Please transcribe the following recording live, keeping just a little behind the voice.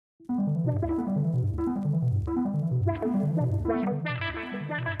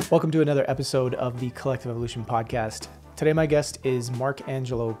Welcome to another episode of the Collective Evolution podcast. Today my guest is Marc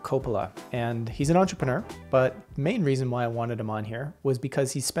Angelo Coppola, and he's an entrepreneur, but the main reason why I wanted him on here was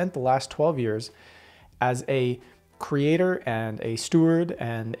because he spent the last 12 years as a creator and a steward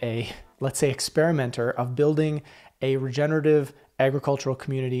and a, let's say, experimenter of building a regenerative agricultural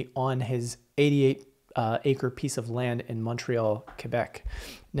community on his 88 acre piece of land in Montreal, Quebec.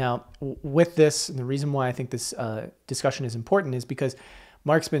 Now, with this, and the reason why I think this discussion is important is because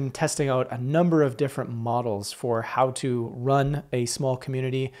Marc's been testing out a number of different models for how to run a small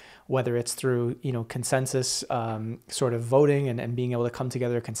community, whether it's through, consensus sort of voting and being able to come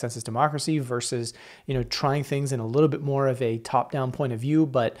together, consensus democracy versus, trying things in a little bit more of a top-down point of view,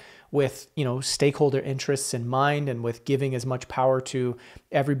 but with, stakeholder interests in mind and with giving as much power to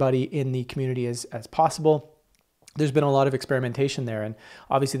everybody in the community as possible. There's been a lot of experimentation there. And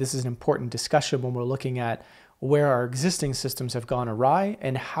obviously this is an important discussion when we're looking at where our existing systems have gone awry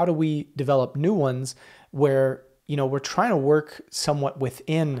and how do we develop new ones where, we're trying to work somewhat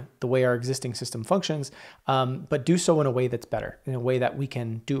within the way our existing system functions, but do so in a way that's better, in a way that we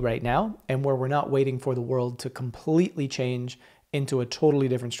can do right now and where we're not waiting for the world to completely change into a totally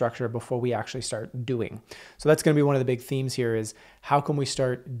different structure before we actually start doing. So that's going to be one of the big themes here is how can we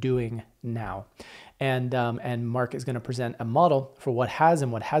start doing now? And Marc is going to present a model for what has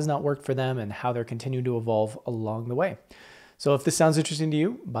and what has not worked for them and how they're continuing to evolve along the way. So if this sounds interesting to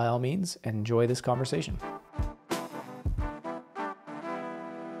you, by all means, enjoy this conversation.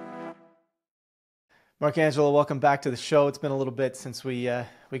 Marc Angelo, welcome back to the show. It's been a little bit since we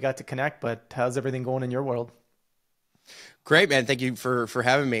got to connect, but how's everything going in your world? Great, man. Thank you for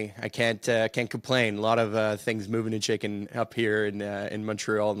having me. I can't complain. A lot of things moving and shaking up here in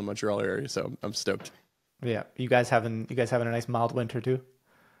Montreal, in the Montreal area. So I'm stoked. Yeah, you guys having a nice mild winter too?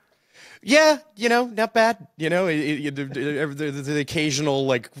 Yeah, not bad. There's the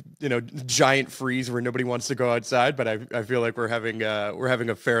occasional giant freeze where nobody wants to go outside, but I feel like we're having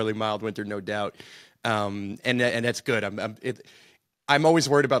a fairly mild winter, no doubt. And that's good. I'm always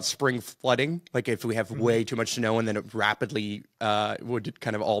worried about spring flooding, like if we have way too much snow and then it rapidly would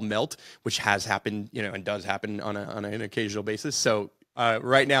kind of all melt, which has happened, and does happen on an occasional basis. So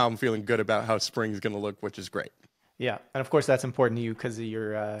right now I'm feeling good about how spring is going to look, which is great. Yeah, and of course that's important to you because of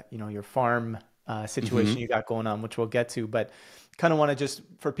your your farm situation you got going on, which we'll get to. But kind of want to just,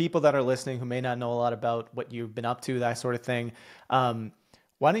 for people that are listening who may not know a lot about what you've been up to, that sort of thing.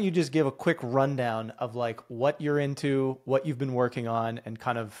 Why don't you just give a quick rundown of what you're into, what you've been working on, and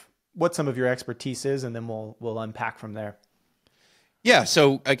kind of what some of your expertise is, and then we'll unpack from there. Yeah.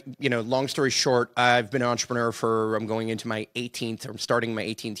 So, long story short, I've been an entrepreneur I'm going into my 18th, I'm starting my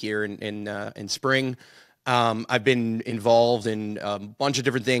 18th year in spring. I've been involved in a bunch of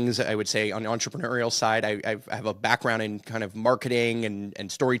different things. I would say on the entrepreneurial side, I have a background in kind of marketing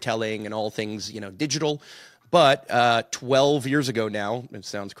and storytelling and all things, digital. But 12 years ago now, it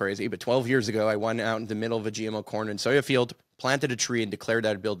sounds crazy, but 12 years ago, I went out in the middle of a GMO corn and soya field, planted a tree, and declared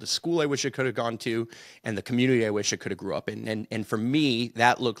I'd build the school I wish I could have gone to and the community I wish I could have grew up in. And for me,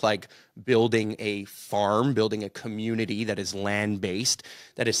 that looked like building a farm, building a community that is land-based,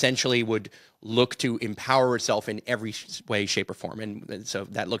 that essentially would look to empower itself in every way, shape, or form. And so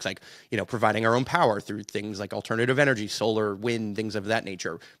that looks like, providing our own power through things like alternative energy, solar, wind, things of that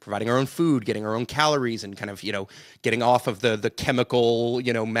nature, providing our own food, getting our own calories, and kind of, getting off of the chemical,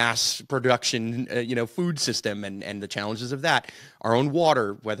 mass production, food system and the challenges of that, our own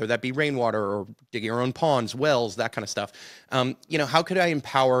water, whether that be rainwater or digging our own ponds, wells, that kind of stuff. How could I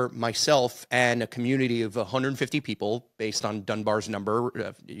empower myself and a community of 150 people based on Dunbar's number?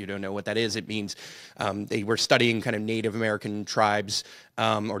 If you don't know what that is, it means they were studying kind of Native American tribes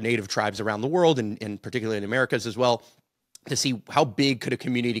or native tribes around the world and particularly in Americas as well, to see how big could a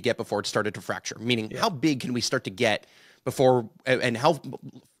community get before it started to fracture, meaning how big can we start to get before, and how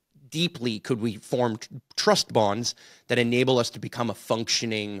deeply could we form trust bonds that enable us to become a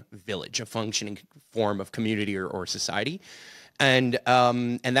functioning village, a functioning form of community or society. And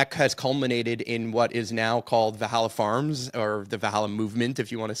that has culminated in what is now called Valhalla Farms, or the Valhalla movement,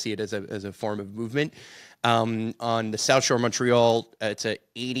 if you want to see it as a form of movement. On the South Shore of Montreal, it's a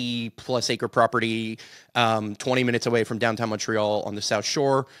 80+ acre property, 20 minutes away from downtown Montreal on the South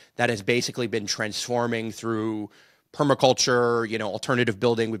Shore, that has basically been transforming through permaculture, alternative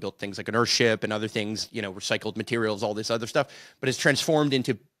building. We built things like an earthship and other things, recycled materials, all this other stuff, but it's transformed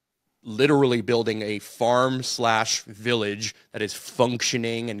into literally building a farm slash village that is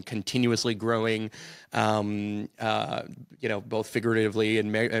functioning and continuously growing, both figuratively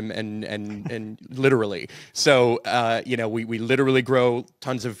and literally. So, we literally grow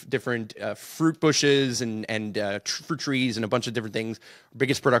tons of different fruit bushes and fruit trees and a bunch of different things. Our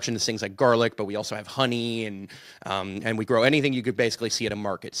biggest production is things like garlic, but we also have honey and we grow anything you could basically see at a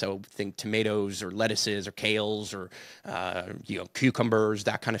market. So think tomatoes or lettuces or kales or cucumbers,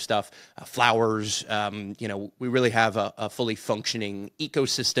 that kind of stuff. Flowers. We really have a fully functioning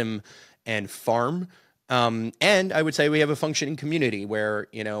ecosystem and farm. And I would say we have a functioning community where,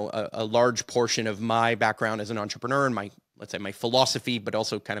 a large portion of my background as an entrepreneur and my philosophy, but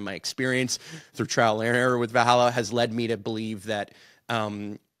also kind of my experience through trial and error with Valhalla has led me to believe that,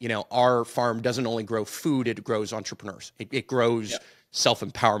 our farm doesn't only grow food, it grows entrepreneurs. It grows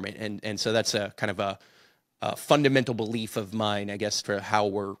self-empowerment. And so that's a kind of a fundamental belief of mine, I guess, for how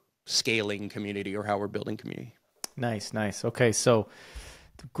we're scaling community or how we're building community. Nice. Okay. So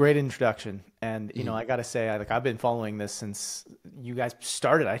great introduction. And, I got to say, I've been following this since you guys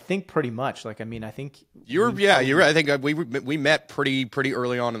started, I think pretty much. I think you're right. I think we met pretty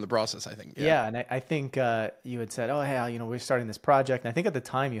early on in the process, I think. Yeah. And I think you had said, oh, hey, we're starting this project. And I think at the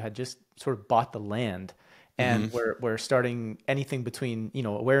time you had just sort of bought the land and we're starting anything between,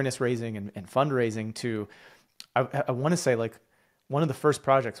 awareness raising and fundraising to, I want to say one of the first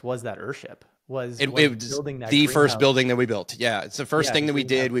projects was that Earthship. Was building that the first building that we built. Yeah, it's the first thing that we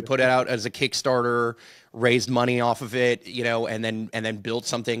did. We put it out as a Kickstarter, raised money off of it, and then built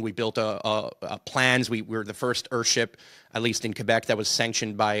something. We built a plans. We were the first Earthship, at least in Quebec, that was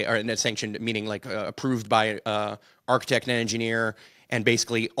sanctioned by, or not sanctioned meaning approved by architect and engineer, and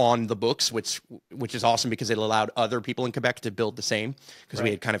basically on the books, which is awesome because it allowed other people in Quebec to build the same, because we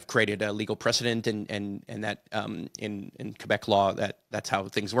had kind of created a legal precedent and that in Quebec law that's how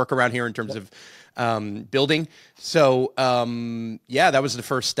things work around here in terms of building. So that was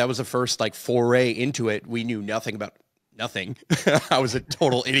the first like foray into it. We knew nothing about nothing. I was a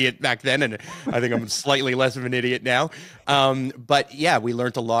total idiot back then, and I think I'm slightly less of an idiot now. But yeah, we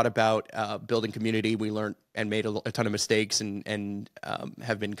learned a lot about building community. We learned and made a ton of mistakes, and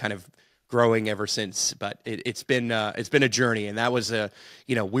have been kind of growing ever since. But it's been a journey, and that was it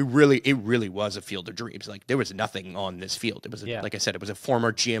really was a field of dreams. Like there was nothing on this field. It was like I said, it was a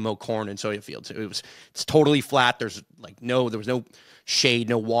former GMO corn and soya field. So it's totally flat. There was no shade,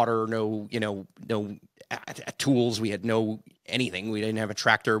 no water, no tools. We had no anything. We didn't have a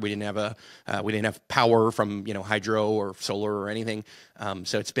tractor. We didn't have power from hydro or solar or anything.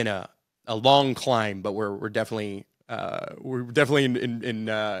 So it's been a long climb, but we're definitely in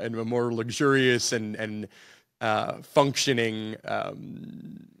a more luxurious and functioning,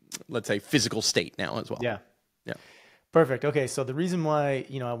 let's say, physical state now as well. Yeah. Perfect. Okay. So the reason why,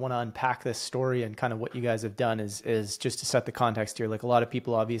 I want to unpack this story and kind of what you guys have done is just to set the context here. Like a lot of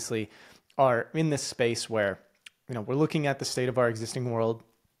people obviously are in this space where, we're looking at the state of our existing world.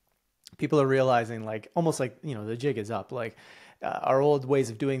 People are realizing almost the jig is up. Our old ways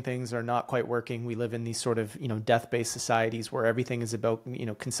of doing things are not quite working. We live in these sort of, death-based societies where everything is about,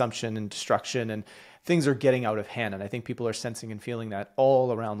 consumption and destruction, and things are getting out of hand. And I think people are sensing and feeling that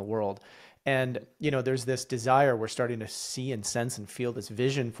all around the world. And, there's this desire, we're starting to see and sense and feel this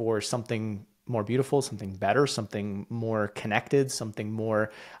vision for something more beautiful, something better, something more connected, something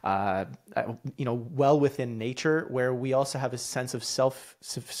more, well within nature, where we also have a sense of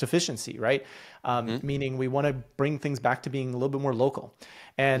self-sufficiency, right? Meaning we want to bring things back to being a little bit more local.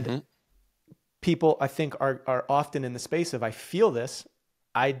 And people, I think, are often in the space of, I feel this,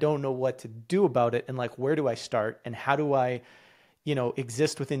 I don't know what to do about it. And where do I start? And how do I,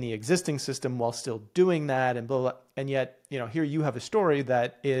 exist within the existing system while still doing that and blah, blah. And yet, here you have a story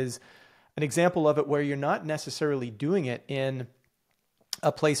that is an example of it where you're not necessarily doing it in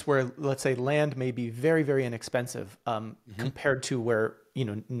a place where, let's say, land may be very, very inexpensive compared to where,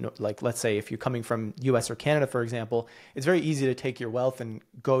 let's say if you're coming from US or Canada, for example, it's very easy to take your wealth and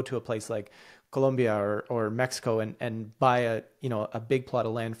go to a place like Colombia or Mexico and buy a big plot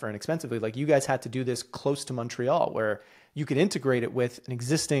of land for inexpensively. Like you guys had to do this close to Montreal where you could integrate it with an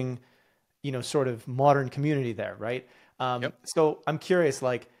existing, sort of modern community there, right? So I'm curious,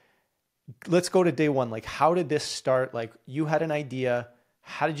 let's go to day one. How did this start? You had an idea.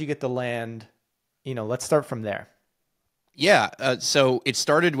 How did you get the land? Let's start from there. Yeah. So it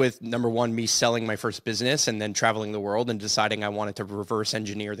started with number one, me selling my first business and then traveling the world and deciding I wanted to reverse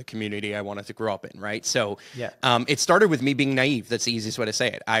engineer the community I wanted to grow up in. Right. So Yeah. it started with me being naive. That's the easiest way to say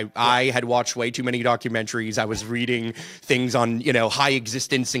it. I had watched way too many documentaries. I was reading things on, high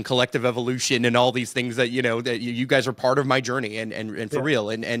existence and collective evolution and all these things that, that you guys are part of my journey and for real.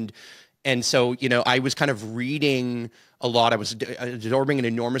 And so, I was kind of reading a lot. I was absorbing an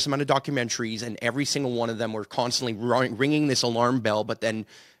enormous amount of documentaries, and every single one of them were constantly ringing this alarm bell, but then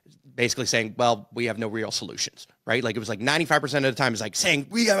basically saying, well, we have no real solutions, right? Like it was like 95% of the time it's like saying,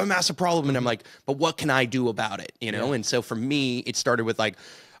 we have a massive problem. And I'm like, but what can I do about it? And so for me, it started with like,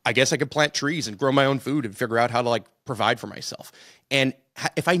 I guess I could plant trees and grow my own food and figure out how to like provide for myself. And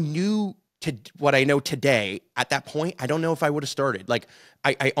if I knew to what I know today at that point, I don't know if I would have started. Like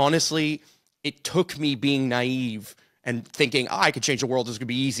I honestly, it took me being naive and thinking, I could change the world. This could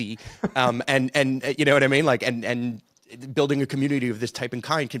be easy. And you know what I mean? Like, and building a community of this type and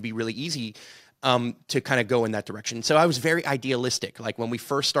kind can be really easy to kind of go in that direction. So I was very idealistic. Like when we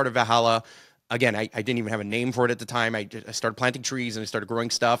first started Valhalla, again, I didn't even have a name for it at the time. I started planting trees and I started growing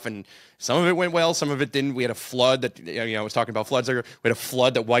stuff, and some of it went well, some of it didn't. We had a flood that, I was talking about floods earlier. We had a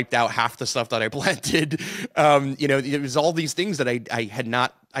flood that wiped out half the stuff that I planted. It was all these things that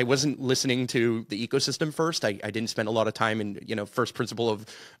I wasn't listening to the ecosystem first. I didn't spend a lot of time in, first principle of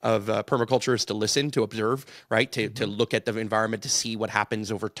permaculture is to listen, to observe, right? To look at the environment, to see what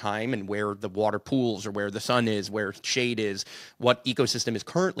happens over time and where the water pools or where the sun is, where shade is, what ecosystem is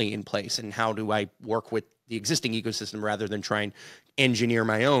currently in place, and how do I work with the existing ecosystem rather than try and engineer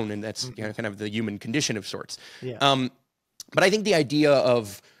my own. And that's kind of the human condition of sorts. Yeah. But I think the idea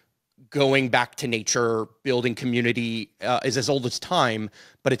of going back to nature, building community is as old as time,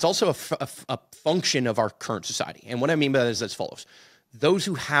 but it's also a function of our current society. And what I mean by that is as follows. Those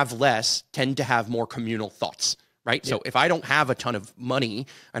who have less tend to have more communal thoughts, right? Yeah. So if I don't have a ton of money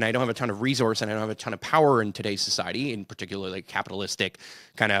and I don't have a ton of resource and I don't have a ton of power in today's society, in particularly capitalistic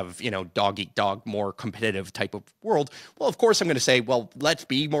kind of, dog eat dog, more competitive type of world, well, of course I'm going to say, well, let's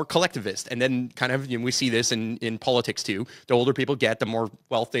be more collectivist. And then kind of, we see this in politics too. The older people get, the more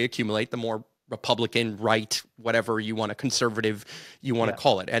wealth they accumulate, the more Republican, right, whatever you want, conservative you want to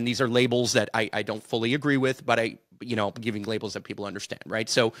call it. And these are labels that I don't fully agree with, but giving labels that people understand, right?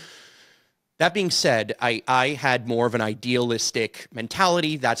 So that being said, I had more of an idealistic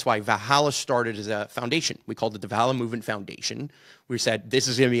mentality. That's why Valhalla started as a foundation. We called it the Valhalla Movement Foundation. We said, this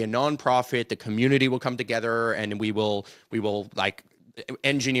is going to be a nonprofit. The community will come together and we will like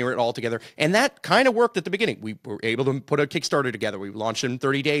engineer it all together. And that kind of worked at the beginning. We were able to put a Kickstarter together. We launched in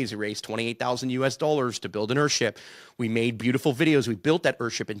 30 days. We raised $28,000 to build an Earthship. We made beautiful videos. We built that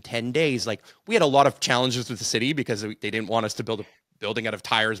Earthship in 10 days. Like, we had a lot of challenges with the city because they didn't want us to build a building out of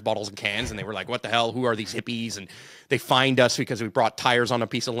tires, bottles, and cans. And they were like, what the hell? Who are these hippies? And they fined us because we brought tires on a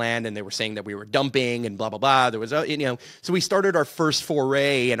piece of land and they were saying that we were dumping and blah, blah, blah. There was, so we started our first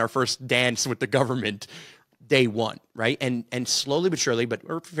foray and our first dance with the government day one, right? And slowly but surely,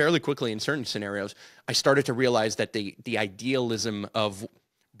 or fairly quickly in certain scenarios, I started to realize that the idealism of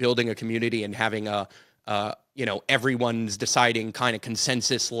building a community and having everyone's deciding kind of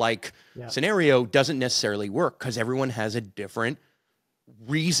consensus-like scenario doesn't necessarily work, because everyone has a different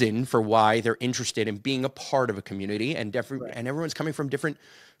reason for why they're interested in being a part of a community, and and everyone's coming from different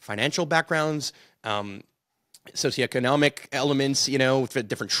financial backgrounds, socioeconomic elements,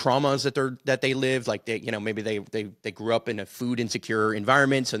 different traumas that they live. Like maybe they grew up in a food insecure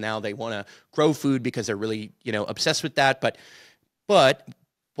environment, so now they want to grow food because they're really obsessed with that. But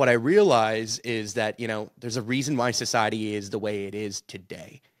what I realize is that there's a reason why society is the way it is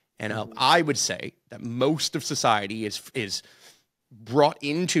today, and I would say that most of society is brought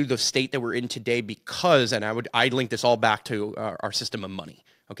into the state that we're in today because, and I'd link this all back to our system of money.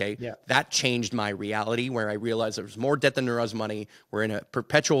 Okay. Yeah. That changed my reality, where I realized there was more debt than there was money. We're in a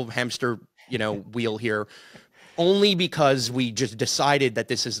perpetual hamster, wheel here, only because we just decided that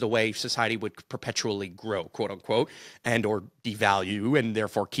this is the way society would perpetually grow, quote unquote, and or devalue and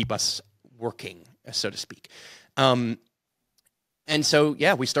therefore keep us working, so to speak. And so,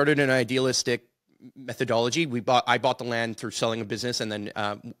 we started an idealistic methodology. I bought the land through selling a business and then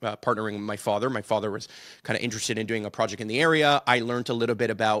partnering with my father. My father was kind of interested in doing a project in the area. I learned a little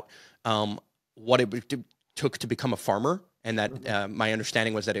bit about what it took to become a farmer, and that my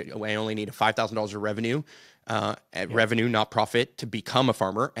understanding was that I only needed $5,000 of revenue, revenue, not profit, to become a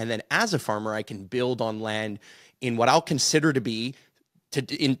farmer. And then as a farmer, I can build on land in what I'll consider to be,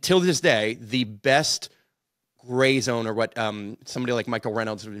 until this day, the best gray zone, or what somebody like Michael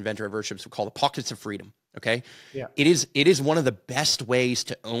Reynolds, an inventor of earthships, would call the pockets of freedom. Okay. Yeah. It is one of the best ways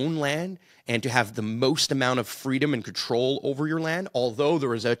to own land and to have the most amount of freedom and control over your land. Although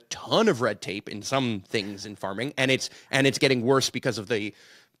there is a ton of red tape in some things in farming, and it's getting worse because of the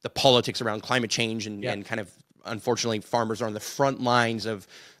politics around climate change and kind of, unfortunately, farmers are on the front lines of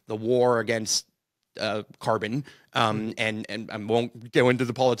the war against carbon. And I won't go into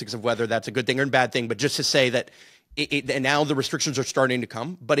the politics of whether that's a good thing or a bad thing, but just to say that and now the restrictions are starting to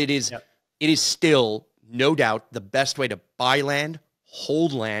come, but it is still, no doubt, the best way to buy land,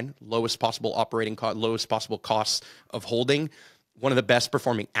 hold land, lowest possible operating cost, lowest possible costs of holding, one of the best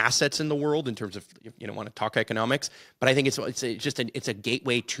performing assets in the world in terms of, want to talk economics. But I think it's a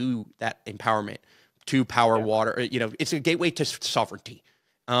gateway to that empowerment, to power, water. It's a gateway to sovereignty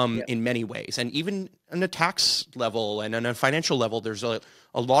in many ways. And even on a tax level and on a financial level, there's a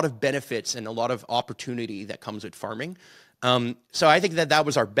lot of benefits and a lot of opportunity that comes with farming. So I think that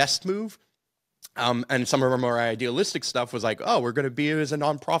was our best move. And some of our more idealistic stuff was like, oh, we're going to be as a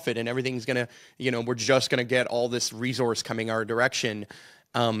nonprofit and everything's going to, we're just going to get all this resource coming our direction.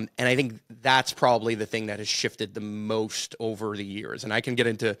 And I think that's probably the thing that has shifted the most over the years. And I can get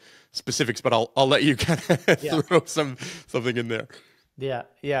into specifics, but I'll let you kind of throw something in there.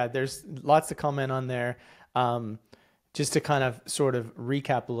 Yeah. There's lots to comment on there. Just to kind of sort of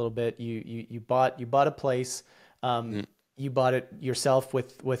recap a little bit, you bought a place. You bought it yourself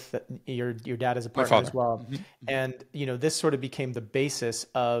with your dad as a partner as well. And, this sort of became the basis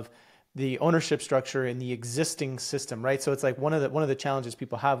of the ownership structure in the existing system, right? So it's like one of the challenges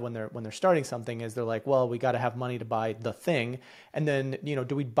people have when they're starting something is they're like, well, we got to have money to buy the thing. And then,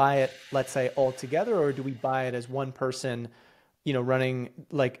 do we buy it, let's say, all together, or do we buy it as one person, running,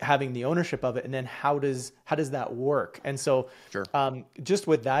 like having the ownership of it? And then how does that work? And so just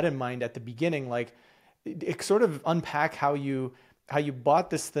with that in mind at the beginning, like, it sort of unpack how you bought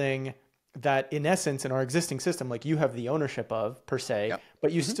this thing that in essence in our existing system, like you have the ownership of per se,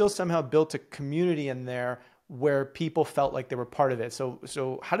 but you still somehow built a community in there where people felt like they were part of it.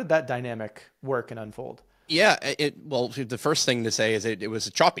 So how did that dynamic work and unfold? Yeah, well, the first thing to say is it was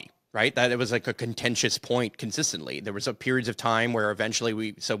choppy, right? That it was like a contentious point consistently. There was a periods of time where eventually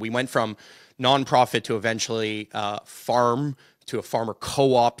we went from nonprofit to eventually farm to a farmer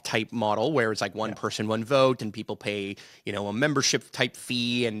co-op type model where it's like one person, one vote, and people pay, a membership type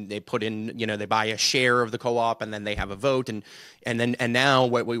fee, and they put in, they buy a share of the co-op, and then they have a vote. And now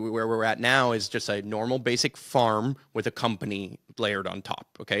where we're at now is just a normal basic farm with a company layered on top.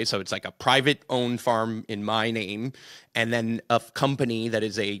 Okay. So it's like a private owned farm in my name, and then a company that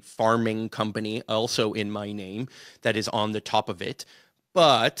is a farming company also in my name that is on the top of it.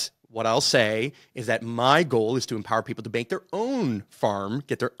 But what I'll say is that my goal is to empower people to make their own farm,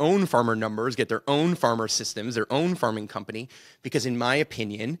 get their own farmer numbers, get their own farmer systems, their own farming company, because in my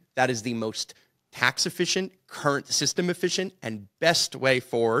opinion, that is the most tax efficient, current system efficient, and best way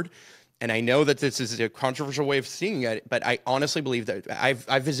forward. And I know that this is a controversial way of seeing it, but I honestly believe that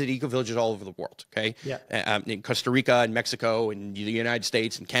I've visited eco-villages all over the world, okay? In Costa Rica and Mexico and the United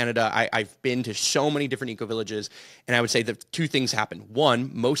States and Canada. I've been to so many different eco-villages, and I would say that two things happen. One,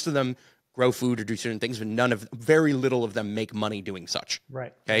 most of them grow food or do certain things, but very little of them make money doing such.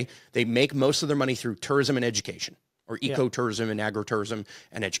 Right. Okay? They make most of their money through tourism and education, or ecotourism and agritourism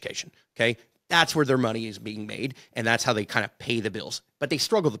and education, okay? That's where their money is being made, and that's how they kind of pay the bills. But they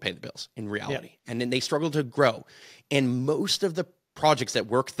struggle to pay the bills in reality, and then they struggle to grow. And most of the projects that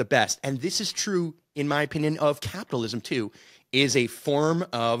work the best, and this is true, in my opinion, of capitalism too, is a form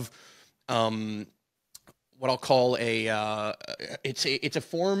of what I'll call it's a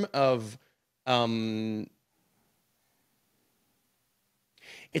form of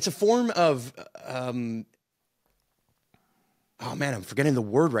oh man, I'm forgetting the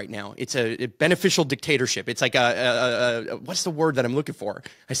word right now. It's a beneficial dictatorship. It's like what's the word that I'm looking for?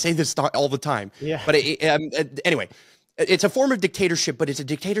 I say this all the time. Yeah. But anyway, it's a form of dictatorship, but it's a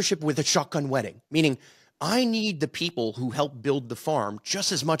dictatorship with a shotgun wedding, meaning I need the people who help build the farm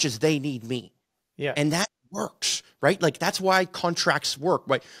just as much as they need me. Yeah. And that works, right? Like that's why contracts work,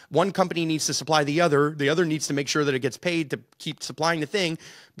 right? One company needs to supply the other needs to make sure that it gets paid to keep supplying the thing,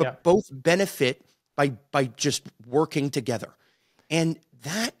 but both benefit by just working together. And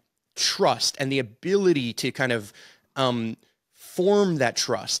that trust and the ability to kind of form that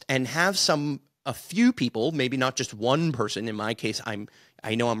trust and have a few people, maybe not just one person. In my case,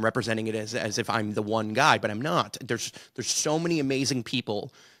 I know I'm representing it as if I'm the one guy, but I'm not. There's so many amazing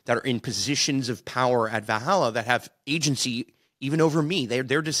people that are in positions of power at Valhalla that have agency even over me.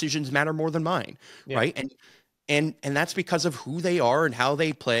 Their decisions matter more than mine, right? And that's because of who they are and how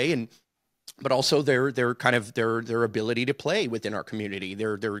they play. And but also their kind of their ability to play within our community,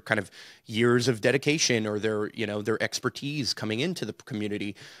 their kind of years of dedication, or their expertise coming into the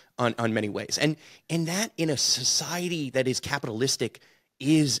community on many ways. And that in a society that is capitalistic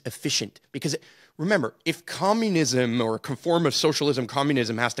is efficient, because remember, if communism or a form of socialism,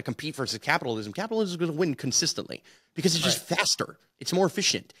 communism has to compete versus capitalism, capitalism is going to win consistently because it's just faster. It's more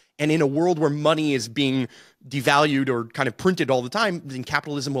efficient. And in a world where money is being devalued or kind of printed all the time, then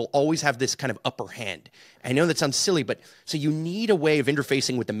capitalism will always have this kind of upper hand. I know that sounds silly, but so you need a way of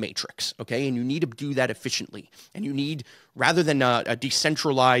interfacing with the matrix, okay? And you need to do that efficiently. And you need, rather than a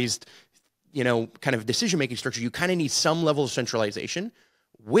decentralized, kind of decision-making structure, you kind of need some level of centralization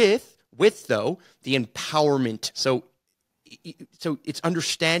with though the empowerment. So it's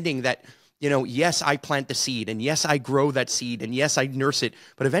understanding that, yes, I plant the seed, and yes, I grow that seed, and yes, I nurse it,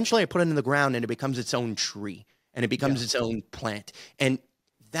 but eventually I put it in the ground and it becomes its own tree, and it becomes its own plant. And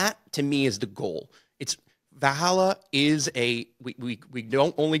that to me is the goal. It's Valhalla is we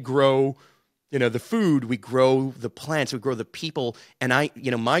don't only grow the food, we grow the plants, we grow the people. And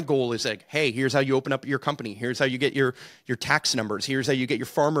my goal is like, hey, here's how you open up your company. Here's how you get your tax numbers. Here's how you get your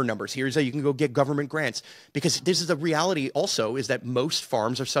farmer numbers. Here's how you can go get government grants. Because this is the reality also, is that most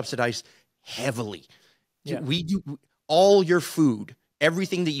farms are subsidized heavily. Yeah. We do all your food,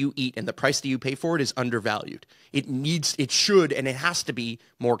 everything that you eat and the price that you pay for it is undervalued. It should, and it has to be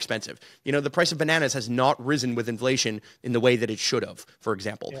more expensive. The price of bananas has not risen with inflation in the way that it should have, for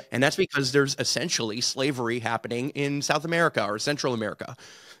example. Yeah. And that's because there's essentially slavery happening in South America or Central America.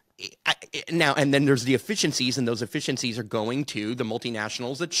 Now, and then there's the efficiencies, and those efficiencies are going to the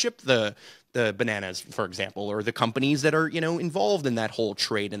multinationals that ship the bananas, for example, or the companies that are, involved in that whole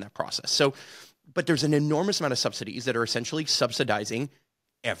trade and that process. So, but there's an enormous amount of subsidies that are essentially subsidizing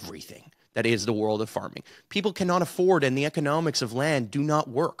everything that is the world of farming. People cannot afford, and the economics of land do not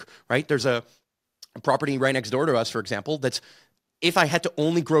work, right? There's a property right next door to us, for example, that's, if I had to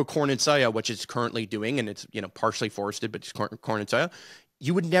only grow corn and soya, which it's currently doing, and it's, partially forested, but it's corn and soya,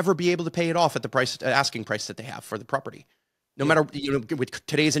 you would never be able to pay it off at the asking price that they have for the property. No matter, with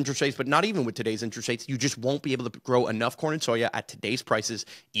today's interest rates, but not even with today's interest rates, you just won't be able to grow enough corn and soya at today's prices,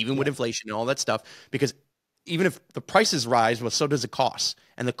 even with inflation and all that stuff, because even if the prices rise, well, so does the costs.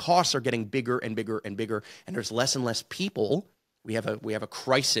 And the costs are getting bigger and bigger and bigger, and there's less and less people. We have a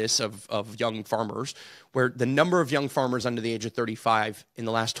crisis of young farmers, where the number of young farmers under the age of 35 in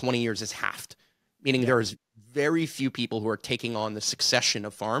the last 20 years is halved, meaning there's very few people who are taking on the succession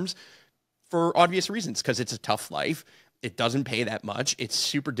of farms for obvious reasons, because it's a tough life. It doesn't pay that much. It's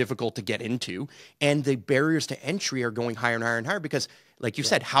super difficult to get into. And the barriers to entry are going higher and higher and higher because, like you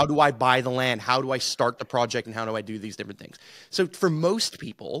said, how do I buy the land? How do I start the project? And how do I do these different things? So for most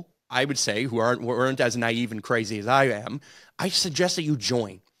people, I would say, who aren't as naive and crazy as I am, I suggest that you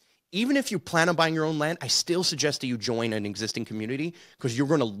join. Even if you plan on buying your own land, I still suggest that you join an existing community, because you're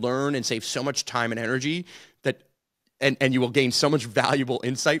going to learn and save so much time and energy that, and you will gain so much valuable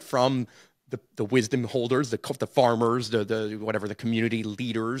insight from the wisdom holders, the farmers, the community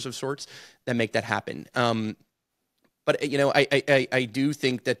leaders of sorts that make that happen. But I do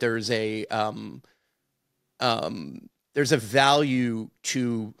think that there's a value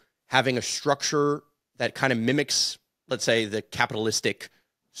to having a structure that kind of mimics, let's say, the capitalistic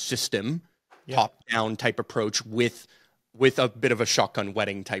system, top-down type approach with a bit of a shotgun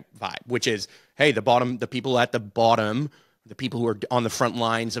wedding type vibe, which is, hey, the people at the bottom, the people who are on the front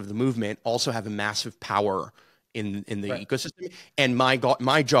lines of the movement, also have a massive power in the ecosystem. And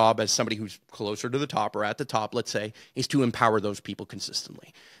my job as somebody who's closer to the top, or at the top, let's say, is to empower those people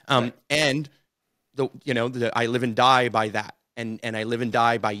consistently. And I live and die by that. And I live and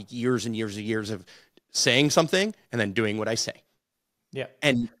die by years and years and years of saying something and then doing what I say. Yeah.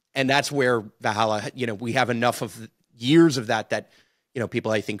 And that's where Valhalla, we have enough of years of that,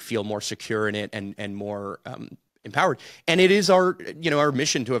 people, I think, feel more secure in it and more empowered. And it is our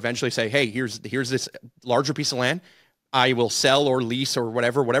mission to eventually say, hey, here's this larger piece of land. I will sell or lease or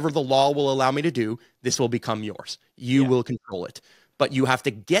whatever the law will allow me to do. This will become yours. You will control it. But you have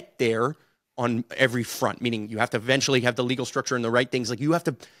to get there on every front, meaning you have to eventually have the legal structure and the right things. Like, you have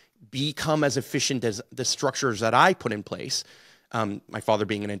to become as efficient as the structures that I put in place. My father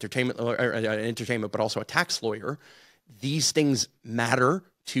being an entertainment, but also a tax lawyer. These things matter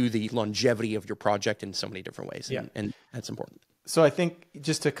to the longevity of your project in so many different ways. And that's important. So I think,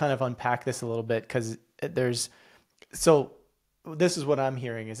 just to kind of unpack this a little bit, because this is what I'm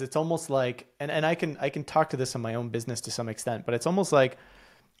hearing, is it's almost like, and I can talk to this on my own business to some extent, but it's almost like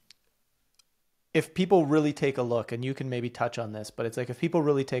if people really take a look, and you can maybe touch on this, but it's like if people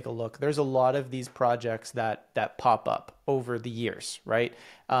really take a look, there's a lot of these projects that pop up over the years, right?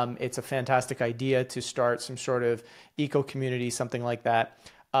 It's a fantastic idea to start some sort of eco community, something like that.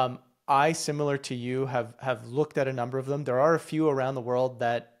 I, similar to you, have looked at a number of them. There are a few around the world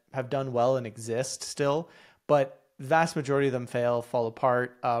that have done well and exist still, but vast majority of them fail, fall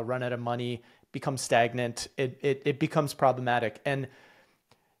apart, run out of money, become stagnant. It becomes problematic. And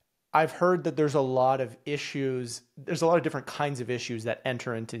I've heard that there's a lot of issues. There's a lot of different kinds of issues that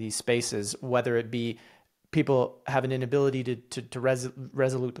enter into these spaces, whether it be people have an inability to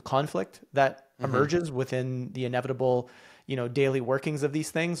resolute the conflict that emerges within the inevitable, daily workings of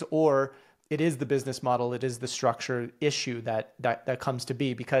these things, or it is the business model, it is the structure issue that comes to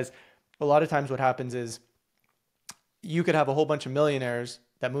be. Because a lot of times what happens is you could have a whole bunch of millionaires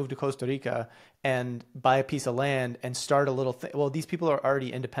that move to Costa Rica and buy a piece of land and start a little thing. Well, these people are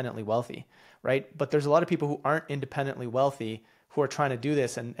already independently wealthy, right? But there's a lot of people who aren't independently wealthy who are trying to do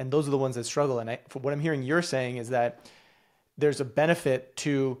this. And those are the ones that struggle. And from what I'm hearing you're saying is that there's a benefit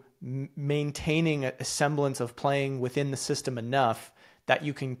to maintaining a semblance of playing within the system enough that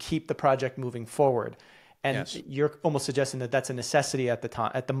you can keep the project moving forward. And yes, you're almost suggesting that that's a necessity at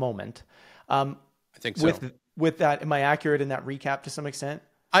the moment. I think so. With that, am I accurate in that recap to some extent?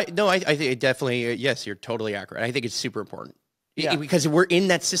 I think it definitely, yes, you're totally accurate. I think it's super important. Yeah. Because we're in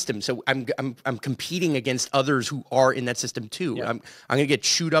that system. So I'm competing against others who are in that system too. Yeah. I'm going to get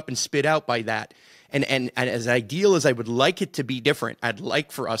chewed up and spit out by that. And as ideal as I would like it to be different, I'd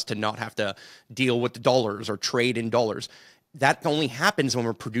like for us to not have to deal with the dollars or trade in dollars. That only happens when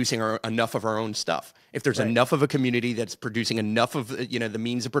we're producing enough of our own stuff. If there's enough of a community that's producing enough of the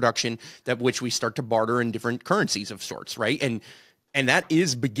means of production that which we start to barter in different currencies of sorts, right? And that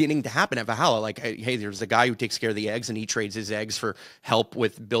is beginning to happen at Valhalla. Like, hey, there's a guy who takes care of the eggs and he trades his eggs for help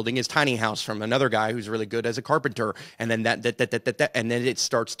with building his tiny house from another guy who's really good as a carpenter. And then that and then it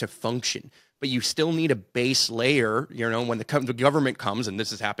starts to function. But you still need a base layer, when the government comes, and this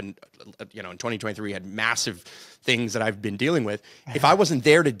has happened, in 2023, we had massive things that I've been dealing with. If I wasn't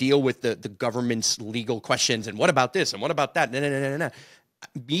there to deal with the government's legal questions and what about this and what about that,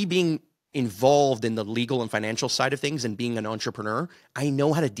 me being involved in the legal and financial side of things and being an entrepreneur, I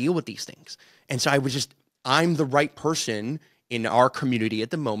know how to deal with these things. And so I'm the right person in our community at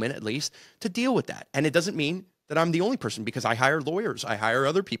the moment, at least, to deal with that. And it doesn't mean that I'm the only person, because I hire lawyers, I hire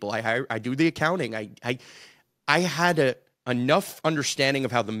other people, I do the accounting. I had enough understanding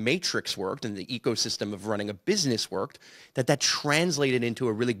of how the matrix worked and the ecosystem of running a business worked that translated into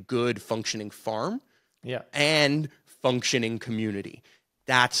a really good functioning farm and functioning community.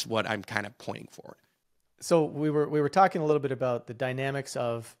 That's what I'm kind of pointing forward. So we were talking a little bit about the dynamics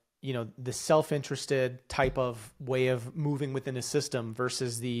of, the self-interested type of way of moving within a system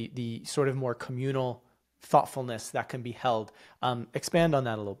versus the sort of more communal thoughtfulness that can be held. Expand on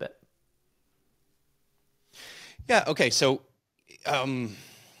that a little bit. Yeah. Okay. So, all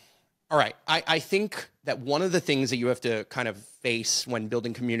right. I think that one of the things that you have to kind of face when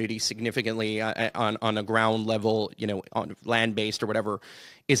building community significantly on a ground level, on land-based or whatever,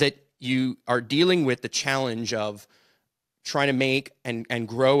 is that you are dealing with the challenge of trying to make and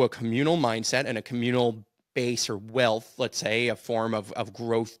grow a communal mindset and a communal base or wealth, let's say, a form of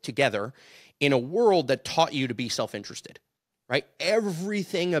growth together in a world that taught you to be self-interested. Right?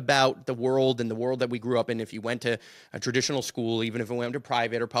 Everything about the world and the world that we grew up in, if you went to a traditional school, even if it went to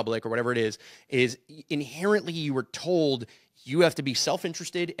private or public or whatever it is inherently you were told you have to be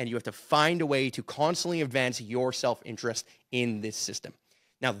self-interested and you have to find a way to constantly advance your self-interest in this system.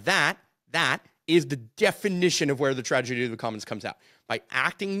 Now that is the definition of where the tragedy of the commons comes out. By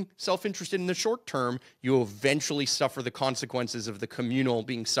acting self-interested in the short term, you will eventually suffer the consequences of the communal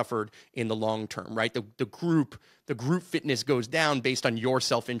being suffered in the long term, right? The group fitness goes down based on your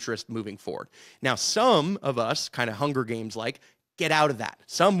self-interest moving forward. Now, some of us, kind of Hunger Games like, get out of that.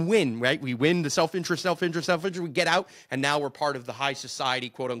 Some win, right? We win the self-interest, we get out, and now we're part of the high society,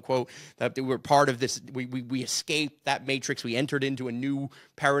 quote unquote, that we're part of this, we escaped that matrix, we entered into a new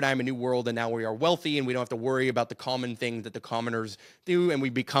paradigm, a new world, and now we are wealthy, and we don't have to worry about the common thing that the commoners do, and we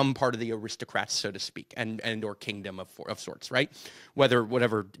become part of the aristocrats, so to speak, and or kingdom of sorts, right?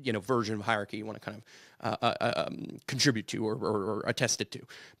 Whatever, version of hierarchy you want to kind of contribute to or attest it to.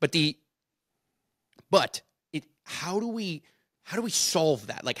 How do we solve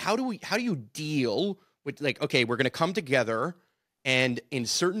that? Like, how do you deal with, like, okay, we're going to come together, and in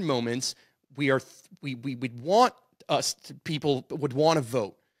certain moments we would want people would want to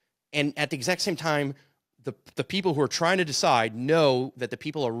vote, and at the exact same time, the people who are trying to decide know that the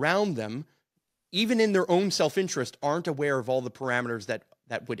people around them, even in their own self-interest, aren't aware of all the parameters that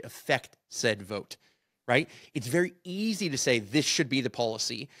that would affect said vote, right? It's very easy to say this should be the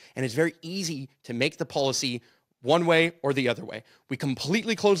policy, and it's very easy to make the policy one way or the other way. We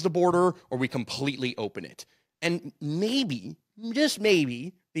completely close the border or we completely open it. And maybe, just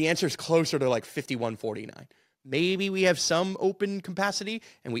maybe, the answer is closer to like 51-49. Maybe we have some open capacity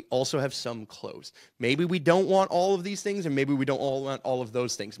and we also have some closed. Maybe we don't want all of these things and maybe we don't all want all of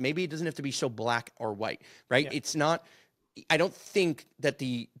those things. Maybe it doesn't have to be so black or white, right? Yeah. It's not, I don't think that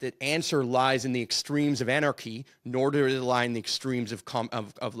the answer lies in the extremes of anarchy, nor do it lie in the extremes of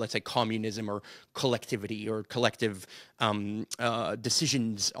let's say, communism or collectivity or collective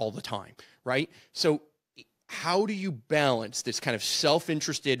decisions all the time, right? So how do you balance this kind of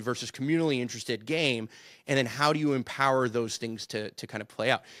self-interested versus communally interested game? And then how do you empower those things to kind of play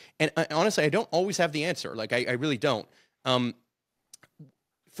out? And honestly, I don't always have the answer. Like, I really don't.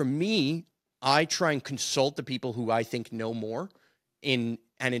 For me, I try and consult the people who I think know more. And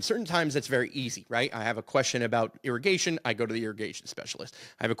in certain times, that's very easy, right? I have a question about irrigation, I go to the irrigation specialist.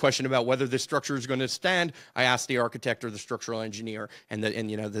 I have a question about whether this structure is going to stand, I ask the architect or the structural engineer and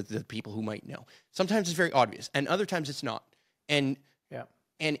the people who might know. Sometimes it's very obvious, and other times it's not. And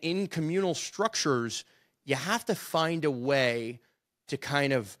in communal structures, you have to find a way to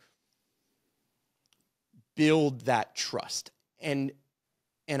kind of build that trust. And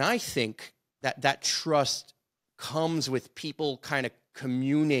I think that trust comes with people kind of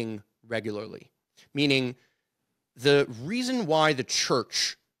communing regularly, meaning the reason why the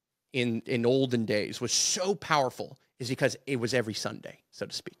church in olden days was so powerful is because it was every Sunday, so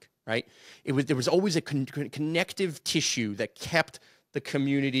to speak, right? There was always a connective tissue that kept the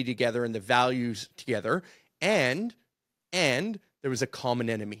community together and the values together, and there was a common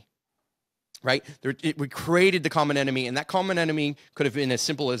enemy, right? We created the common enemy, and that common enemy could have been as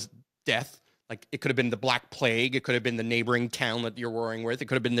simple as death. Like, it could have been the Black Plague. It could have been the neighboring town that you're warring with. It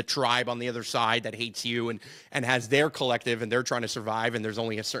could have been the tribe on the other side that hates you and has their collective and they're trying to survive. And there's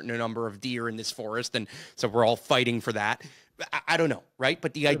only a certain number of deer in this forest. And so we're all fighting for that. I don't know, right?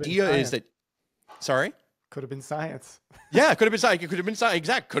 But the idea is that, sorry? Could have been science. Yeah, it could have been science. It could have been science.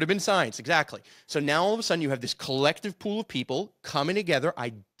 Exactly. Could have been science. Exactly. So now all of a sudden you have this collective pool of people coming together,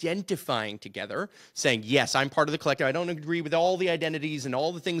 identifying together, saying, yes, I'm part of the collective. I don't agree with all the identities and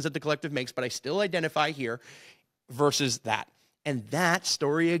all the things that the collective makes, but I still identify here, versus that. And that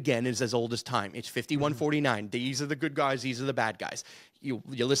story, again, is as old as time. It's 51-49. These are the good guys. These are the bad guys. You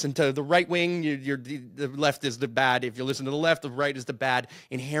listen to the right wing, the left is the bad. If you listen to the left, the right is the bad.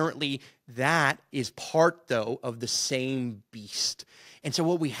 Inherently, that is part, though, of the same beast. And so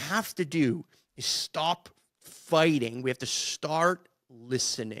what we have to do is stop fighting. We have to start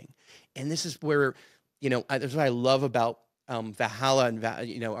listening. And this is where, this is what I love about Valhalla and,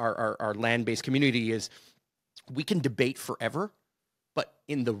 our land-based community is we can debate forever, but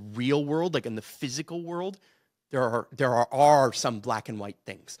in the real world, like in the physical world, there are some black and white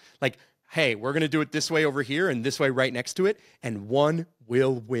things. Like, hey, we're going to do it this way over here and this way right next to it, and one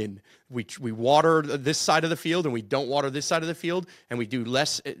will win. We water this side of the field and we don't water this side of the field, and we do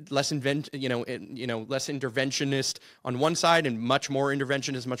less interventionist on one side and much more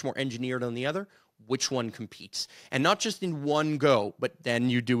interventionist, much more engineered on the other. Which one competes? And not just in one go, but then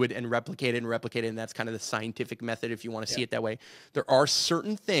you do it and replicate it, and that's kind of the scientific method if you want to see it that way. There are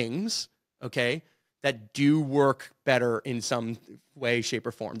certain things, okay, that do work better in some way, shape,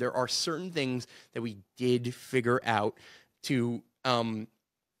 or form. There are certain things that we did figure out to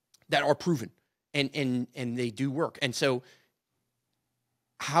that are proven, and they do work. And so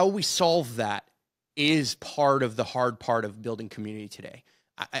how we solve that is part of the hard part of building community today.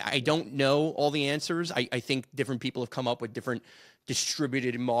 I don't know all the answers. I think different people have come up with different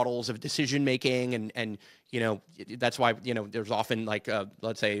distributed models of decision making, and that's why there's often like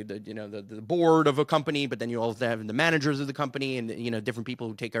let's say the board of a company, but then you also have the managers of the company, and different people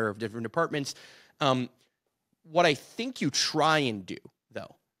who take care of different departments. What I think you try and do,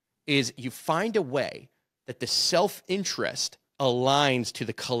 though, is you find a way that the self-interest aligns to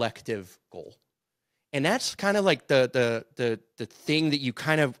the collective goal. And that's kind of like the thing that you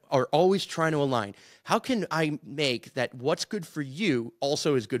kind of are always trying to align. How can I make that what's good for you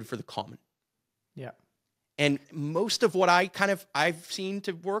also is good for the common? Yeah. And most of what I've seen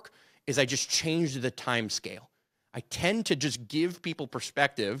to work is I just change the time scale. I tend to just give people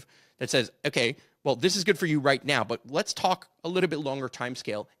perspective that says, okay, well, this is good for you right now, but let's talk a little bit longer time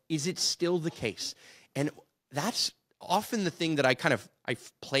scale. Is it still the case? And that's often the thing that I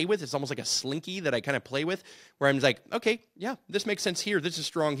play with. It's almost like a slinky that I kind of play with, where I'm like, okay, yeah, this makes sense here. This is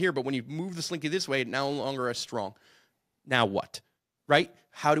strong here. But when you move the slinky this way, it no longer is strong. Now what? Right?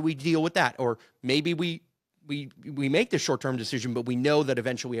 How do we deal with that? Or maybe we we make the short-term decision, but we know that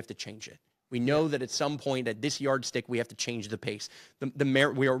eventually we have to change it. We know that at some point at this yardstick, we have to change the pace.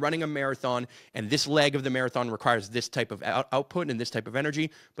 We are running a marathon, and this leg of the marathon requires this type of output and this type of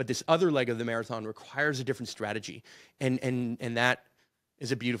energy, but this other leg of the marathon requires a different strategy. And that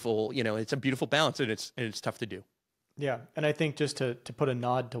is a beautiful, it's a beautiful balance, and it's tough to do. Yeah. And I think just to put a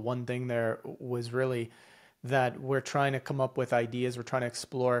nod to one thing there was really that we're trying to come up with ideas. We're trying to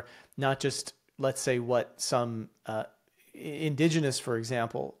explore not just, let's say, what some, indigenous, for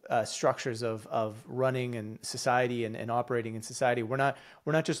example, structures of running and society and operating in society. We're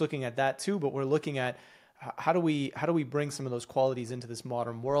not just looking at that too, but we're looking at how do we bring some of those qualities into this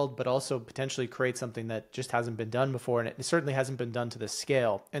modern world, but also potentially create something that just hasn't been done before, and it certainly hasn't been done to this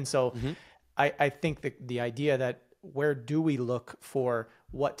scale. And so, I think that the idea that where do we look for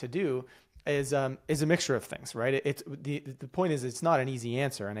what to do is a mixture of things, right? It's the point is it's not an easy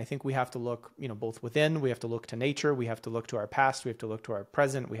answer. And I think we have to look, both within, we have to look to nature, we have to look to our past, we have to look to our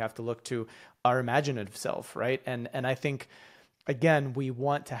present, we have to look to our imaginative self, right? And I think, again, we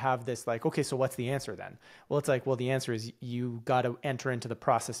want to have this like, okay, so what's the answer then? Well, it's like, well, the answer is you got to enter into the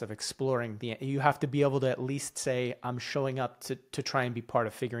process of exploring you have to be able to at least say, I'm showing up to try and be part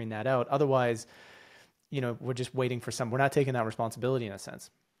of figuring that out. Otherwise, we're just waiting for we're not taking that responsibility in a sense.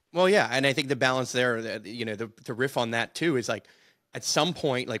 Well, yeah, and I think the balance there, the riff on that too is like, at some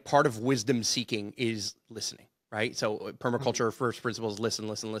point, like part of wisdom seeking is listening, right? So permaculture first principles: listen.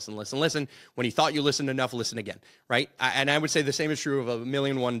 When you thought you listened enough, listen again, right? And I would say the same is true of a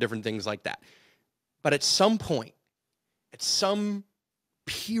million and one different things like that. But at some point, at some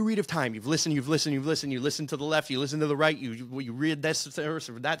period of time, you listen to the left, you listen to the right, you read this source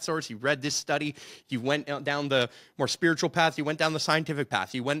or that source, you read this study, you went down the more spiritual path, you went down the scientific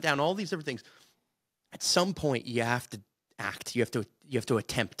path, you went down all these different things. At some point, you have to act. You have to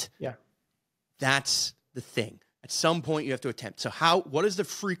attempt. Yeah. That's the thing. At some point, you have to attempt. So what is the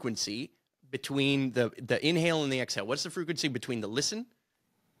frequency between the inhale and the exhale? What's the frequency between the listen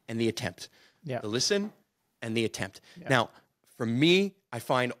and the attempt? Yeah. The listen and the attempt. Yeah. Now, for me, I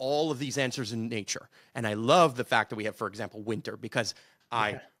find all of these answers in nature. And I love the fact that we have, for example, winter, because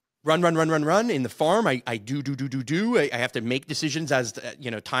I run in the farm. I do. I have to make decisions as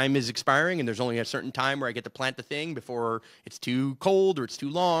time is expiring, and there's only a certain time where I get to plant the thing before it's too cold or it's too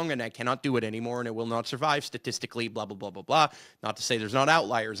long, and I cannot do it anymore, and it will not survive statistically, blah, blah, blah, blah, blah. Not to say there's not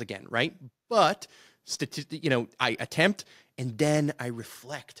outliers again, right? But, I attempt, and then I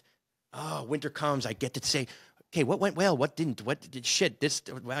reflect. Oh, winter comes, I get to say, okay, what went well? What didn't? What did shit?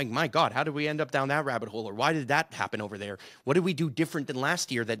 My God, how did we end up down that rabbit hole? Or why did that happen over there? What did we do different than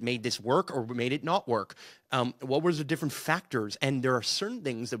last year that made this work or made it not work? What was the different factors? And there are certain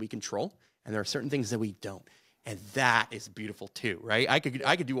things that we control, and there are certain things that we don't. And that is beautiful too, right? I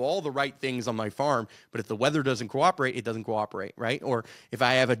could do all the right things on my farm, but if the weather doesn't cooperate, it doesn't cooperate, right? Or if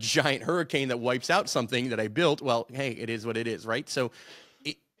I have a giant hurricane that wipes out something that I built, well, hey, it is what it is, right? So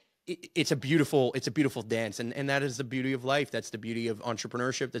it's a beautiful dance, and that is the beauty of life. That's the beauty of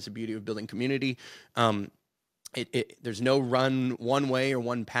entrepreneurship. That's the beauty of building community. There's no one way or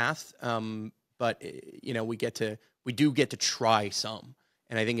one path, but we do get to try some,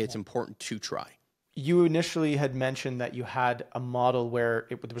 and I think it's important to try. You initially had mentioned that you had a model where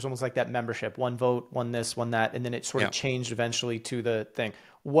there was almost like that membership, one vote, one this, one that, and then it sort of changed eventually to the thing.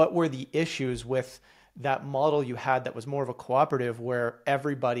 What were the issues with that model you had that was more of a cooperative where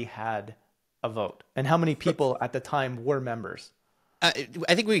everybody had a vote? And how many people at the time were members? I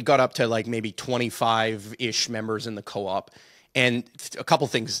think we got up to like maybe 25-ish members in the co-op. And a couple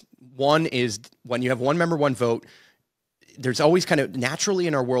things. One is when you have one member, one vote, there's always kind of naturally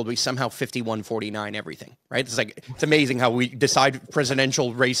in our world, we somehow 51-49 everything, right? It's amazing how we decide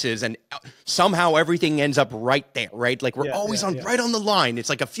presidential races and somehow everything ends up right there, right? Like we're always right on the line. It's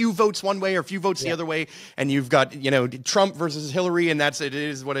like a few votes one way or a few votes the other way. And you've got, Trump versus Hillary, and it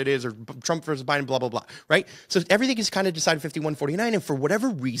is what it is, or Trump versus Biden, blah, blah, blah, right? So everything is kind of decided 51-49. And for whatever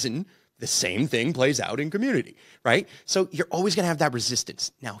reason, the same thing plays out in community, right? So you're always going to have that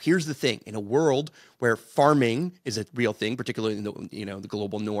resistance. Now, here's the thing. In a world where farming is a real thing, particularly in the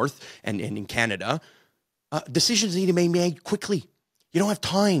global north and in Canada, decisions need to be made quickly. You don't have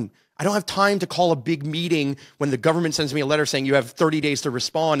time. I don't have time to call a big meeting when the government sends me a letter saying you have 30 days to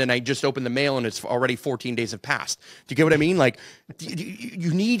respond, and I just opened the mail and it's already 14 days have passed. Do you get what I mean? Like,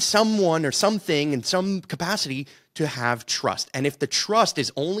 you need someone or something in some capacity to have trust. And if the trust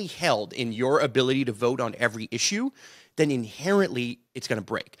is only held in your ability to vote on every issue, then inherently it's going to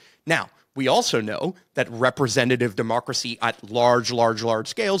break. Now, we also know that representative democracy at large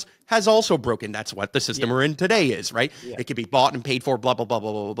scales has also broken. That's what the system we're in today is, right? Yeah. It can be bought and paid for, blah, blah, blah,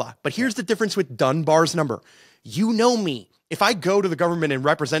 blah, blah, blah. But here's the difference with Dunbar's number. You know me. If I go to the government and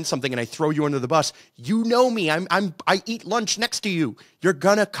represent something and I throw you under the bus, you know me. I eat lunch next to you. You're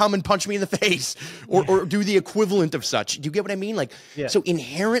gonna come and punch me in the face or do the equivalent of such. Do you get what I mean? Like, so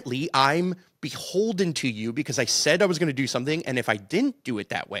inherently I'm beholden to you because I said I was going to do something. And if I didn't do it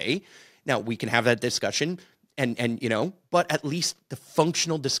that way, now we can have that discussion and, you know, but at least the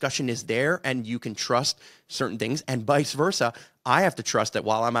functional discussion is there and you can trust certain things and vice versa. I have to trust that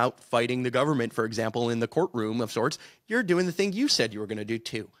while I'm out fighting the government, for example, in the courtroom of sorts, you're doing the thing you said you were going to do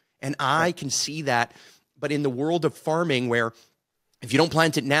too. And I can see that. But in the world of farming, where if you don't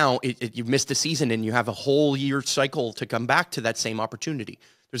plant it now, you've missed a season and you have a whole year cycle to come back to that same opportunity.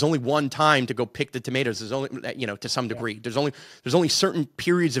 There's only one time to go pick the tomatoes. There's only, you know, to some degree, there's only certain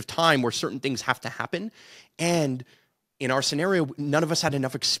periods of time where certain things have to happen. And in our scenario, none of us had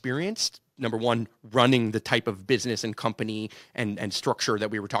enough experience, number one, running the type of business and company and structure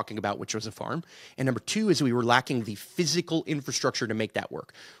that we were talking about, which was a farm. And number two is we were lacking the physical infrastructure to make that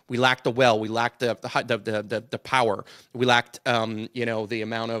work. We lacked the well, we lacked the power, we lacked you know, the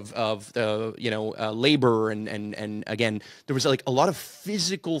amount of the labor and again, there was like a lot of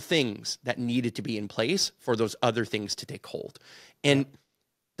physical things that needed to be in place for those other things to take hold. And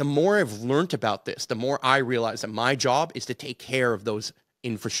the more I've learned about this, the more I realize that my job is to take care of those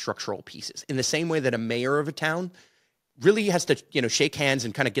infrastructural pieces in the same way that a mayor of a town really has to, you know, shake hands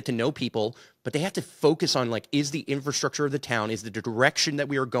and kind of get to know people, but they have to focus on like, is the infrastructure of the town, is the direction that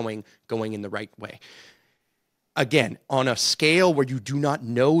we are going in the right way? Again, on a scale where you do not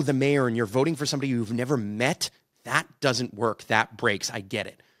know the mayor and you're voting for somebody you've never met, that doesn't work. That breaks. I get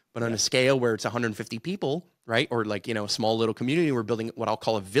it. But on a scale where it's 150 people, right? Or like, you know, a small little community, we're building what I'll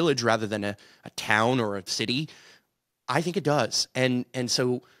call a village rather than a town or a city. I think it does. And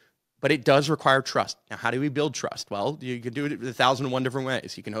so, but it does require trust. Now, how do we build trust? Well, you can do it 1,001 different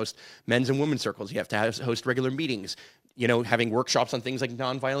ways. You can host men's and women's circles. You have to host regular meetings. You know, having workshops on things like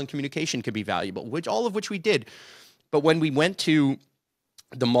nonviolent communication could be valuable, all of which we did. But when we went to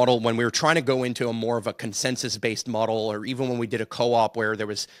the model, when we were trying to go into a more of a consensus-based model, or even when we did a co-op where there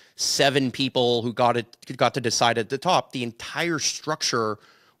was 7 people who got to decide at the top, the entire structure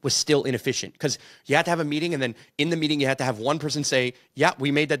was still inefficient because you had to have a meeting, and then in the meeting you had to have one person say, yeah,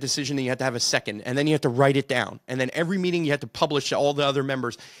 we made that decision, and you had to have a second, and then you had to write it down, and then every meeting you had to publish to all the other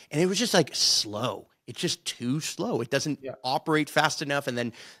members, and it was just like slow. It's just too slow. It doesn't operate fast enough, and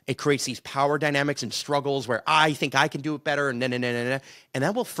then it creates these power dynamics and struggles where I think I can do it better, and and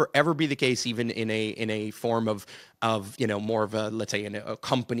that will forever be the case, even in a form of you know, more of a, let's say, in a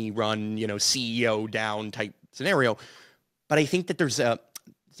company run, you know, CEO down type scenario. But I think that there's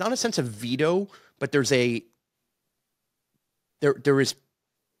it's not a sense of veto, but there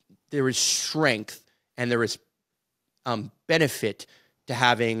is strength and there is benefit to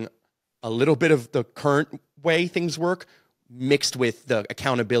having a little bit of the current way things work mixed with the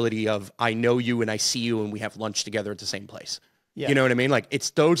accountability of I know you and I see you and we have lunch together at the same place. Yeah. You know what I mean? Like,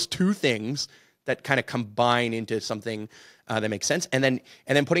 it's those two things that kind of combine into something that makes sense. And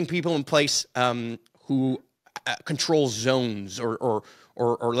then putting people in place who control zones or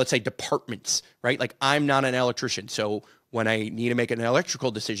let's say departments, right? Like, I'm not an electrician. So when I need to make an electrical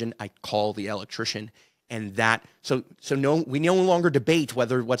decision, I call the electrician. And that, so no, we no longer debate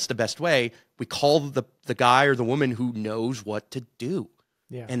what's the best way. We call the guy or the woman who knows what to do.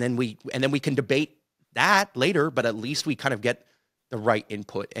 Yeah. And then we can debate that later, but at least we kind of get the right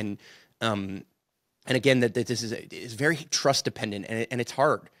input. And again, that this is very trust dependent, and it's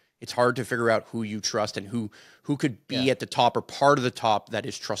hard. It's hard to figure out who you trust and who could be at the top or part of the top that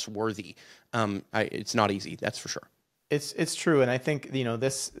is trustworthy. It's not easy, that's for sure. It's true. And I think, you know,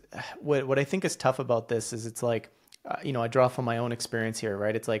 what I think is tough about this is it's like, you know, I draw from my own experience here,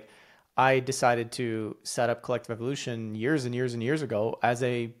 right? It's like, I decided to set up Collective Evolution years and years and years ago as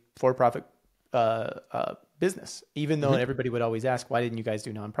a for-profit business, even though everybody would always ask, why didn't you guys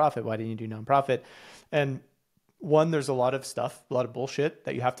do nonprofit? Why didn't you do nonprofit? And one, there's a lot of stuff, a lot of bullshit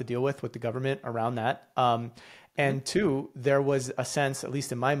that you have to deal with the government around that. And two, there was a sense, at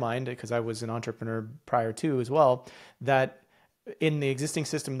least in my mind, because I was an entrepreneur prior to as well, that in the existing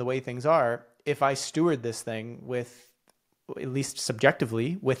system, the way things are, if I steward this thing with, at least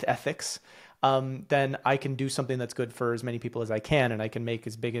subjectively, with ethics, then I can do something that's good for as many people as I can, and I can make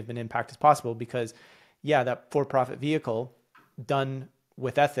as big of an impact as possible because, yeah, that for-profit vehicle done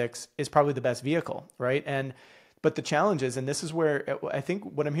with ethics is probably the best vehicle, right? But the challenge is, and this is where I think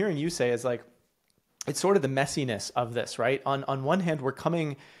what I'm hearing you say is like, it's sort of the messiness of this, right? On one hand,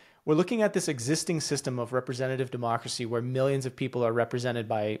 we're looking at this existing system of representative democracy where millions of people are represented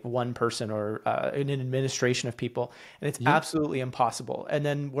by one person or in an administration of people, and it's absolutely impossible. And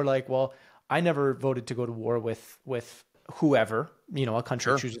then we're like, well, I never voted to go to war with whoever, a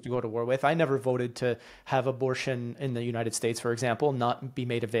country chooses to go to war with. I never voted to have abortion in the United States, for example, not be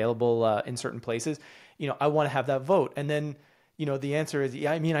made available in certain places. I want to have that vote. And then, the answer is,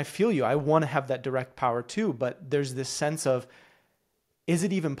 yeah, I mean, I feel you. I want to have that direct power too, but there's this sense of, is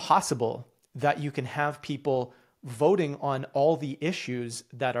it even possible that you can have people voting on all the issues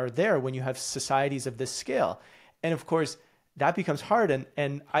that are there when you have societies of this scale? And of course, that becomes hard.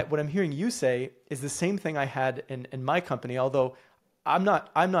 What I'm hearing you say is the same thing I had in my company, although I'm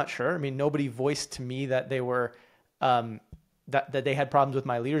not sure. I mean, nobody voiced to me that they were that they had problems with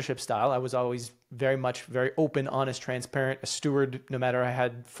my leadership style. I was always very open, honest, transparent, a steward, no matter I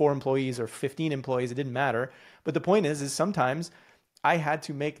had 4 employees or 15 employees, it didn't matter. But the point is sometimes I had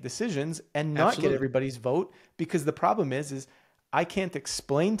to make decisions and not get everybody's vote, because the problem is I can't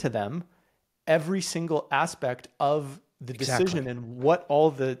explain to them every single aspect of the decision and what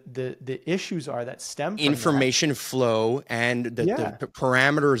all the issues are that stem from information flow, and the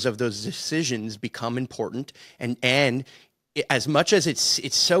parameters of those decisions become important. And as much as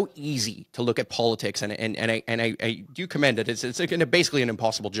it's so easy to look at politics, and I do commend it. It's basically an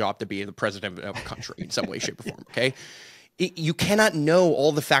impossible job to be the president of a country in some way, shape, or form. Okay. You cannot know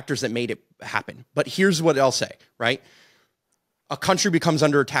all the factors that made it happen. But here's what I'll say, right? A country becomes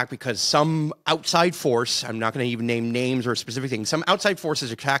under attack because some outside force, I'm not going to even name names or specific things, some outside force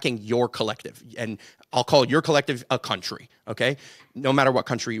is attacking your collective. And I'll call your collective a country, okay? No matter what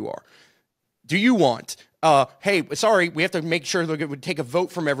country you are. Do you want, hey, sorry, we have to make sure that we take a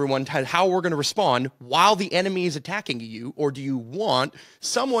vote from everyone to how we're going to respond while the enemy is attacking you? Or do you want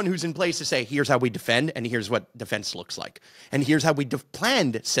someone who's in place to say, here's how we defend, and here's what defense looks like, and here's how we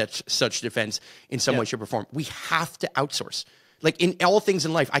planned such defense in some way, shape, or form? We have to outsource. Like in all things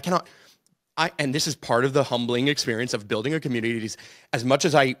in life, and this is part of the humbling experience of building a community. As much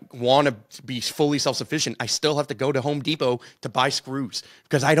as I want to be fully self-sufficient, I still have to go to Home Depot to buy screws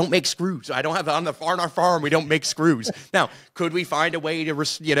because I don't make screws. I don't have on our farm. We don't make screws. Now, could we find a way to,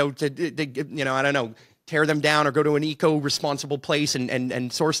 I don't know, tear them down or go to an eco-responsible place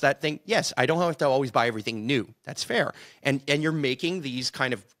and source that thing? Yes, I don't have to always buy everything new. That's fair. And you're making these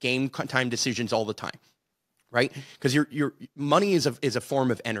kind of game time decisions all the time, right? Because your money is a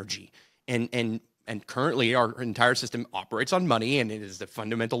form of energy. And currently our entire system operates on money, and it is the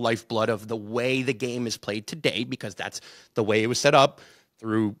fundamental lifeblood of the way the game is played today, because that's the way it was set up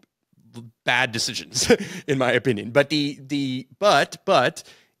through bad decisions, in my opinion. But but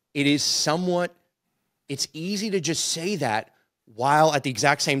it is somewhat, it's easy to just say that while at the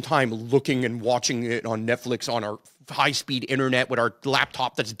exact same time looking and watching it on Netflix on our high-speed internet with our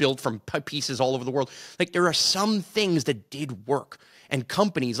laptop that's built from pieces all over the world. Like, there are some things that did work. And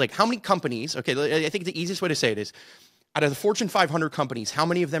companies, like how many companies, okay, I think the easiest way to say it is, out of the Fortune 500 companies, how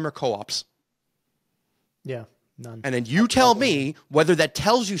many of them are co-ops? Yeah, none. And then you tell me whether that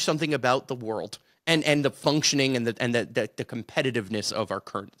tells you something about the world and the functioning and the competitiveness of our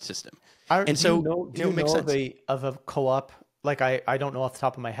current system. Do you know of a co-op? Like I don't know off the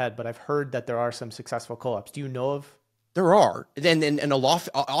top of my head, but I've heard that there are some successful co-ops. Do you know of? There are. And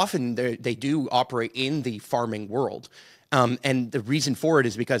often they do operate in the farming world. And the reason for it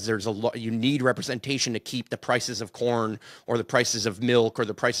is because you need representation to keep the prices of corn or the prices of milk or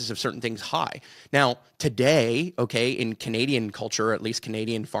the prices of certain things high. Now, today, okay, in Canadian culture, at least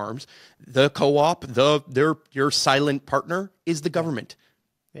Canadian farms, the co-op, your silent partner is the government.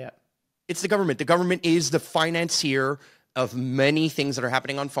 Yeah. It's the government. The government is the financier of many things that are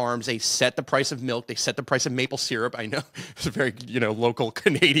happening on farms. They set the price of milk. They set the price of maple syrup. I know it's a very, local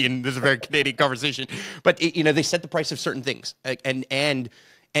Canadian, this is a very Canadian conversation, but they set the price of certain things. And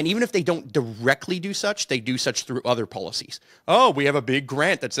even if they don't directly do such, they do such through other policies. Oh, we have a big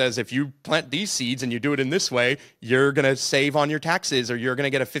grant that says if you plant these seeds and you do it in this way, you're going to save on your taxes, or you're going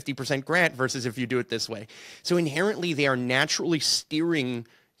to get a 50% grant versus if you do it this way. So inherently they are naturally steering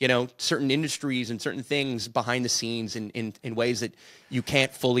certain industries and certain things behind the scenes in ways that you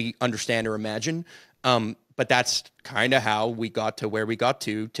can't fully understand or imagine. But that's kind of how we got to where we got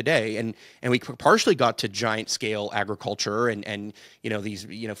to today. And we partially got to giant scale agriculture and these,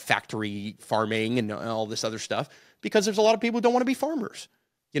 factory farming and all this other stuff, because there's a lot of people who don't want to be farmers.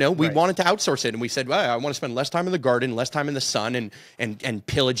 We Right. wanted to outsource it, and we said, well, I want to spend less time in the garden, less time in the sun, and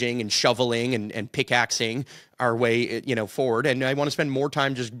pillaging and shoveling and pickaxing our way, forward. And I want to spend more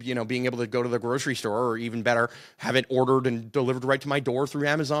time just, being able to go to the grocery store, or even better, have it ordered and delivered right to my door through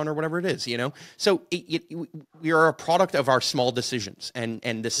Amazon or whatever it is, So we are a product of our small decisions,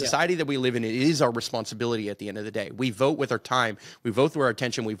 and the society that we live in, it is our responsibility at the end of the day. We vote with our time, we vote with our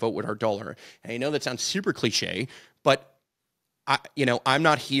attention, we vote with our dollar. And I know that sounds super cliche, but I'm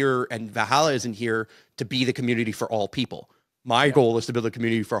not here, and Valhalla isn't here to be the community for all people. My goal is to build a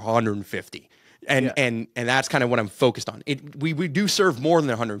community for 150. And that's kind of what I'm focused on. We do serve more than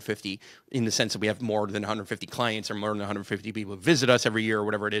 150 in the sense that we have more than 150 clients or more than 150 people who visit us every year or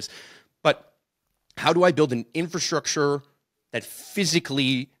whatever it is. But how do I build an infrastructure that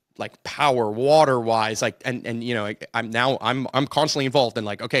physically, like power, water wise, like, I'm constantly involved in,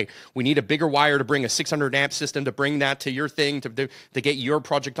 like, okay, we need a bigger wire to bring a 600 amp system to bring that to your thing, to get your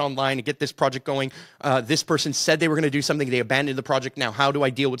project online, to get this project going. This person said they were going to do something, they abandoned the project. Now, how do I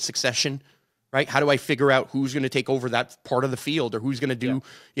deal with succession? Right? How do I figure out who's going to take over that part of the field, or who's going to do,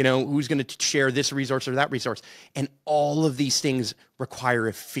 who's going to share this resource or that resource? And all of these things require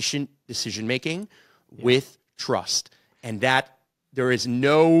efficient decision making with trust. And that there is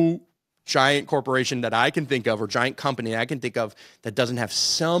no giant corporation that I can think of, or giant company I can think of, that doesn't have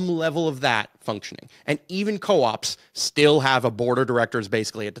some level of that functioning. And even co-ops still have a board of directors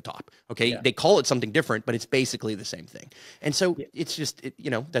basically at the top. Okay. They call it something different, but it's basically the same thing. And so it's just,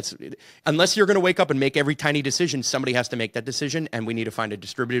 unless you're going to wake up and make every tiny decision, somebody has to make that decision. And we need to find a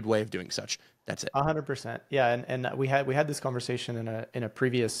distributed way of doing such. That's it. 100%. Yeah. And we had this conversation in a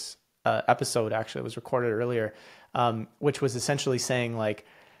previous episode, actually. It was recorded earlier, which was essentially saying like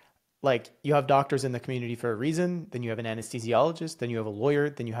you have doctors in the community for a reason, then you have an anesthesiologist, then you have a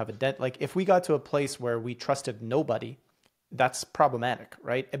lawyer, then you have a dent. Like, if we got to a place where we trusted nobody, that's problematic,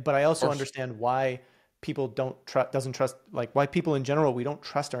 right? But I also understand why people doesn't trust, like why people in general, we don't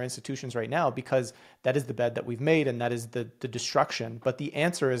trust our institutions right now, because that is the bed that we've made, and that is the destruction. But the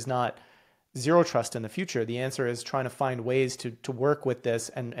answer is not zero trust in the future. The answer is trying to find ways to work with this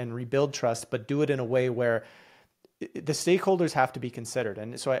and rebuild trust, but do it in a way where the stakeholders have to be considered.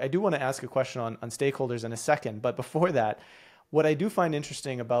 And so I do want to ask a question on stakeholders in a second. But before that, what I do find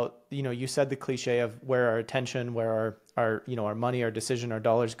interesting about, you said the cliche of where our attention, where our money, our decision, our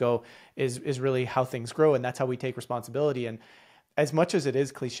dollars go is really how things grow. And that's how we take responsibility. And as much as it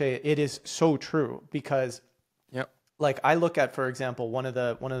is cliche, it is so true, because like I look at, for example, one of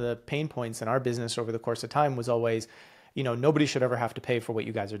the pain points in our business over the course of time was always, nobody should ever have to pay for what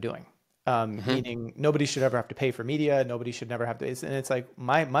you guys are doing. Meaning nobody should ever have to pay for media. Nobody should never have to. And it's like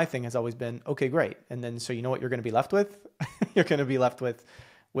my thing has always been, okay, great. And then, so you know what you're going to be left with? You're going to be left with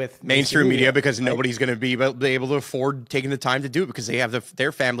mainstream media, because nobody's going to be able to afford taking the time to do it, because they have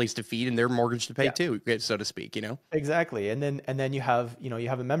their families to feed and their mortgage to pay too, so to speak, Exactly. And then you have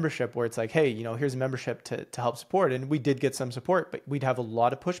a membership where it's like, hey, here's a membership to help support. And we did get some support, but we'd have a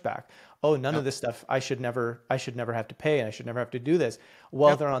lot of pushback. Oh, none of this stuff, I should never have to pay, and I should never have to do this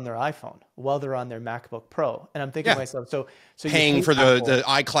while they're on their iPhone, while they're on their MacBook Pro. And I'm thinking to myself, so paying for the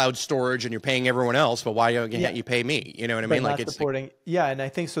iCloud storage, and you're paying everyone else, but why can't you pay me? You know what I mean? Like, it's supporting. And I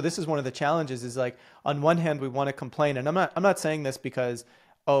think so. This is one of the challenges, is like, on one hand, we want to complain, and I'm not saying this because,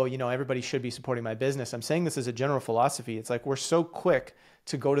 everybody should be supporting my business. I'm saying this as a general philosophy. It's like, we're so quick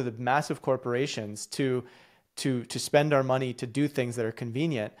to go to the massive corporations to spend our money to do things that are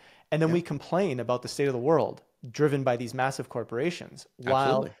convenient. And then we complain about the state of the world driven by these massive corporations.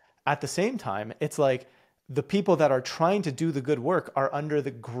 While at the same time, it's like the people that are trying to do the good work are under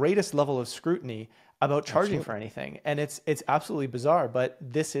the greatest level of scrutiny about charging for anything. And it's absolutely bizarre, but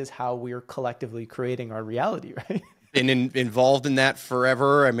this is how we're collectively creating our reality, right? Been involved in that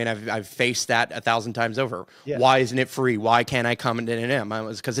forever. I mean, I've faced that 1,000 times over. Why isn't it free? Why can't I come into an M?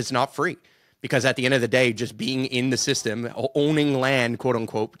 It's because it's not free. Because at the end of the day, just being in the system, owning land, quote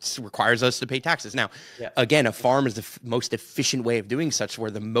unquote, requires us to pay taxes. Now, again, a farm is the most efficient way of doing such,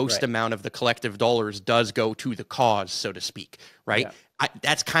 where the most amount of the collective dollars does go to the cause, so to speak, right?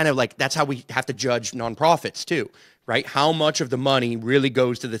 That's kind of like, that's how we have to judge nonprofits too, right? How much of the money really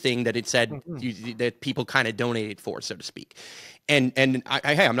goes to the thing that it said that people kind of donated for, so to speak. And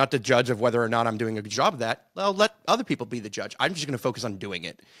hey, I'm not the judge of whether or not I'm doing a good job of that. Well, let other people be the judge. I'm just going to focus on doing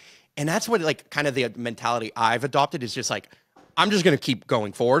it. And that's what, like, kind of the mentality I've adopted is just like, I'm just going to keep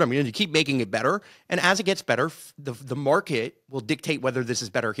going forward. I'm going to keep making it better. And as it gets better, the market will dictate whether this is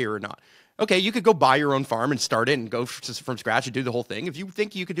better here or not. Okay, you could go buy your own farm and start it and go from scratch and do the whole thing. If you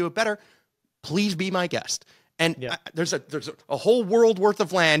think you could do it better, please be my guest. And Yeah. there's a whole world worth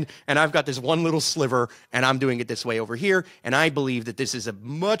of land, and I've got this one little sliver, and I'm doing it this way over here. And I believe that this is a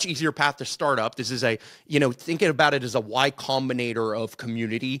much easier path to start up. This is thinking about it as a Y Combinator of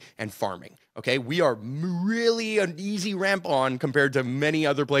community and farming. Okay, we are really an easy ramp on compared to many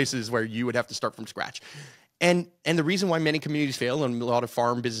other places where you would have to start from scratch. And the reason why many communities fail and a lot of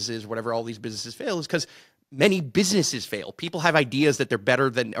farm businesses, whatever, all these businesses fail is because many businesses fail. People have ideas that they're better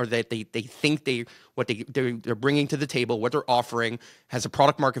than, or that they think they're bringing to the table, what they're offering has a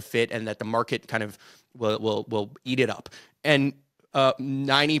product market fit, and that the market kind of will eat it up. And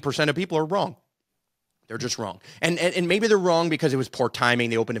 90% of people are wrong. They're just wrong. And maybe they're wrong because it was poor timing.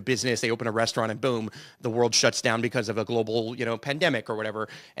 They open a business, they open a restaurant, and boom, the world shuts down because of a global, pandemic or whatever,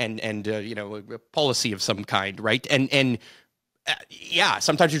 and a policy of some kind, right? Yeah,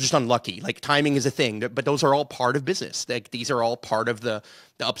 sometimes you're just unlucky. Like, timing is a thing, but those are all part of business. Like, these are all part of the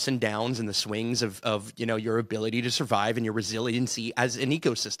ups and downs and the swings of your ability to survive and your resiliency as an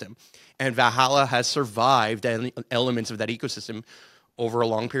ecosystem. And Valhalla has survived elements of that ecosystem over a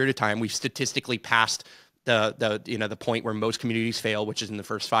long period of time. We've statistically passed the point where most communities fail, which is in the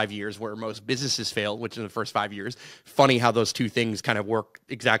first 5 years, where most businesses fail, which is in the first 5 years. Funny how those two things kind of work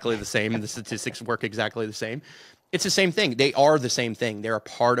exactly the same, and the statistics work exactly the same. It's the same thing. They are the same thing. They're a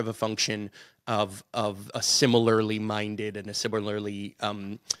part of a function of a similarly minded and a similarly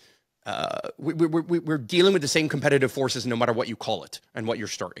we're dealing with the same competitive forces no matter what you call it and what you're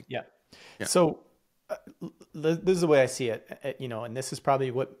starting. Yeah. So this is the way I see it, and this is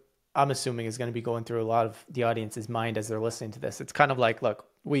probably what I'm assuming is going to be going through a lot of the audience's mind as they're listening to this. It's kind of like, look,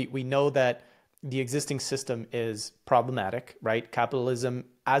 we know that the existing system is problematic, right? Capitalism,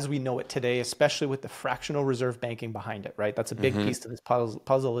 as we know it today, especially with the fractional reserve banking behind it, right? That's a big piece to this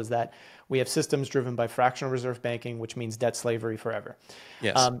puzzle, is that we have systems driven by fractional reserve banking, which means debt slavery forever.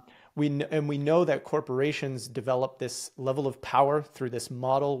 Yes. We know that corporations develop this level of power through this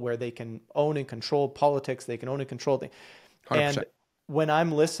model where they can own and control politics, they can own and control things. 100%. And when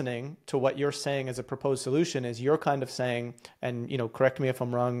I'm listening to what you're saying as a proposed solution, is you're kind of saying, and correct me if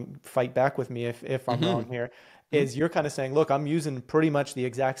I'm wrong, fight back with me if I'm wrong here, is you're kind of saying, look, I'm using pretty much the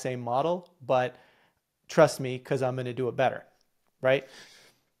exact same model, but trust me, because I'm going to do it better, right?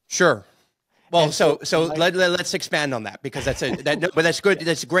 Sure. Well, let's expand on that, because but that's good.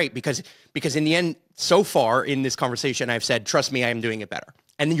 That's great because in the end, so far in this conversation, I've said, trust me, I am doing it better.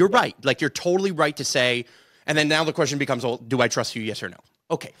 And you're right. Like, you're totally right to say, and then now the question becomes, well, do I trust you? Yes or no?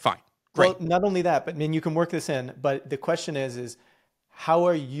 Okay, fine. Great. Well, not only that, but you can work this in, but the question is how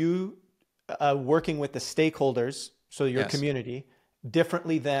are you working with the stakeholders, so your community,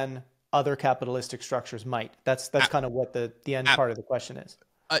 differently than other capitalistic structures might? That's kind of what the end part of the question is.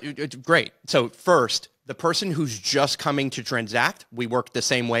 Great. So first, the person who's just coming to transact, we work the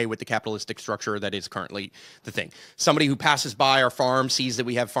same way with the capitalistic structure that is currently the thing. Somebody who passes by our farm, sees that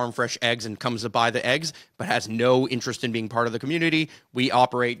we have farm fresh eggs and comes to buy the eggs, but has no interest in being part of the community, we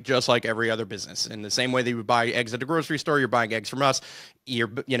operate just like every other business. In the same way that you would buy eggs at a grocery store, you're buying eggs from us. You're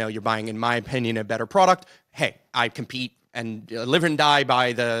buying, in my opinion, a better product. Hey, I compete and live and die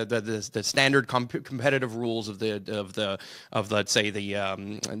by the standard competitive rules of let's say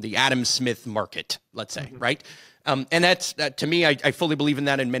the Adam Smith market, let's say, right? And that's to me, I fully believe in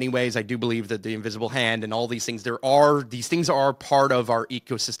that in many ways. I do believe that the invisible hand and all these things, these things are part of our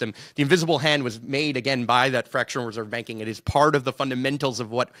ecosystem. The invisible hand was made again by that fractional reserve banking. It is part of the fundamentals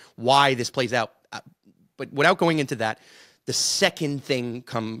of why this plays out. But without going into that, the second thing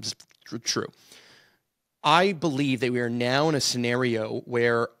comes true. I believe that we are now in a scenario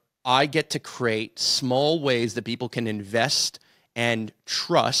where I get to create small ways that people can invest and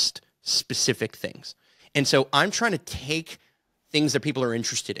trust specific things. And so I'm trying to take things that people are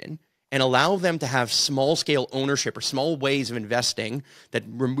interested in and allow them to have small scale ownership or small ways of investing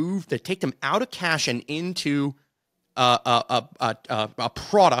that take them out of cash and into a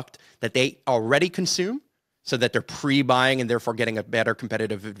product that they already consume, so that they're pre-buying and therefore getting a better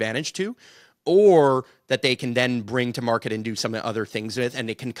competitive advantage to, or that they can then bring to market and do some other things with, and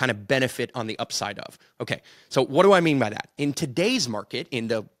they can kind of benefit on the upside of. Okay, so what do I mean by that? In today's market, in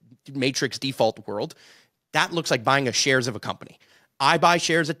the matrix default world, that looks like buying shares of a company. I buy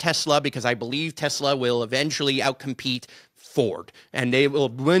shares of Tesla because I believe Tesla will eventually outcompete Ford, and they will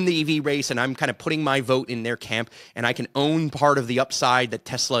win the EV race, and I'm kind of putting my vote in their camp, and I can own part of the upside that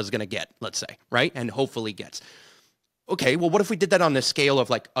Tesla is going to get, let's say, right? And hopefully gets. Okay, well, what if we did that on the scale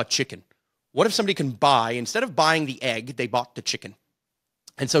of like a chicken? What if somebody can buy, instead of buying the egg, they bought the chicken?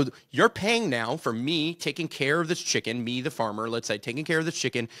 And so you're paying now for me taking care of this chicken, me, the farmer, let's say, taking care of this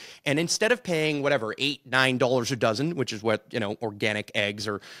chicken. And instead of paying whatever, $8, $9 a dozen, which is what, organic eggs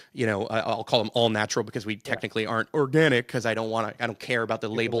or, I'll call them all natural because we technically aren't organic because I don't care about the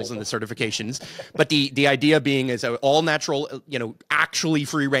labels and the certifications. But the idea being is all natural, actually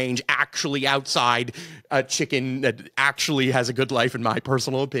free range, actually outside chicken that actually has a good life, in my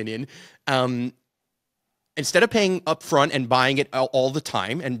personal opinion. Instead of paying upfront and buying it all the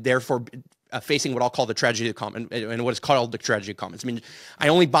time, and therefore facing what I'll call the tragedy of the commons, and what is called the tragedy of commons. I mean, I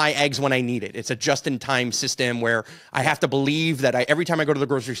only buy eggs when I need it. It's a just-in-time system where I have to believe that every time I go to the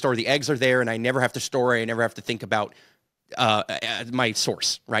grocery store, the eggs are there, and I never have to store it. I never have to think about my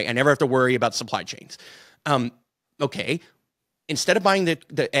source, right? I never have to worry about supply chains. Okay. Instead of buying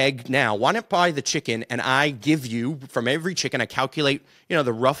the egg now, why not buy the chicken, and I give you, from every chicken, I calculate,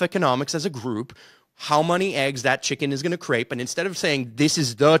 the rough economics as a group, how many eggs that chicken is going to create. And instead of saying, this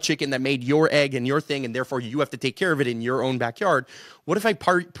is the chicken that made your egg and your thing, and therefore you have to take care of it in your own backyard, what if I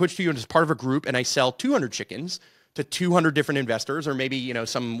push you as part of a group and I sell 200 chickens to 200 different investors, or maybe,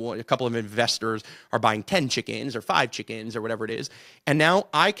 a couple of investors are buying 10 chickens or 5 chickens or whatever it is. And now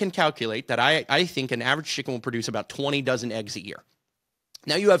I can calculate that I think an average chicken will produce about 20 dozen eggs a year.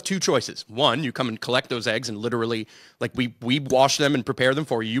 Now you have two choices. One, you come and collect those eggs and literally, like, we wash them and prepare them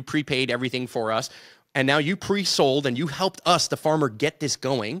for you. You prepaid everything for us. And now you pre-sold and you helped us, the farmer, get this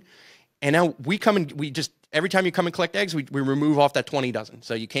going. And now we come and we just, every time you come and collect eggs, we remove off that 20 dozen.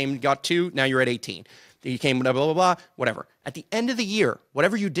 So you came, got 2, now you're at 18. You came, blah, blah, blah, blah, whatever. At the end of the year,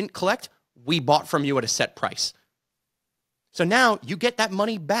 whatever you didn't collect, we bought from you at a set price. So now you get that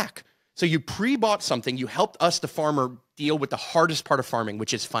money back. So you pre-bought something, you helped us, the farmer, deal with the hardest part of farming,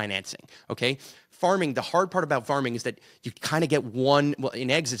 which is financing, okay? Farming, the hard part about farming is that you kind of get one, well,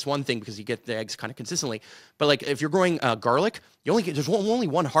 in eggs, it's one thing because you get the eggs kind of consistently. But like if you're growing garlic, there's only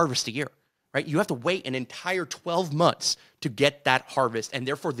one harvest a year, right? You have to wait an entire 12 months to get that harvest. And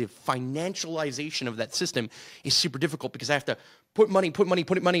therefore the financialization of that system is super difficult because I have to put money,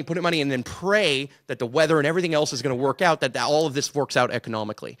 and then pray that the weather and everything else is going to work out, that all of this works out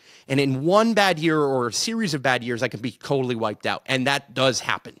economically. And in one bad year or a series of bad years, I can be totally wiped out. And that does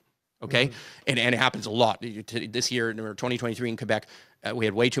happen, okay? Mm-hmm. And it happens a lot. This year, or 2023 in Quebec, we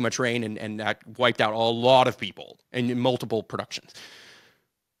had way too much rain, and that wiped out a lot of people in multiple productions.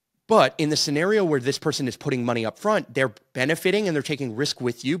 But in the scenario where this person is putting money up front, they're benefiting and they're taking risk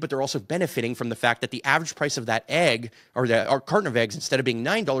with you, but they're also benefiting from the fact that the average price of that egg or carton of eggs, instead of being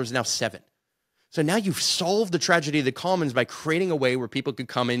 $9, is now $7. So now you've solved the tragedy of the commons by creating a way where people could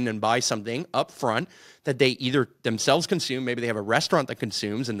come in and buy something up front that they either themselves consume, maybe they have a restaurant that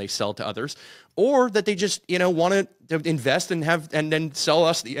consumes and they sell to others, or that they just, want to invest and then sell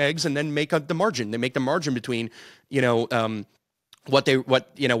us the eggs and then make up the margin. They make the margin between, what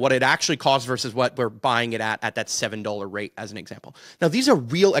it actually costs versus what we're buying it at that $7 rate, as an example. Now, these are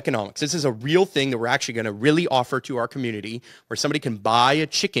real economics. This is a real thing that we're actually going to really offer to our community, where somebody can buy a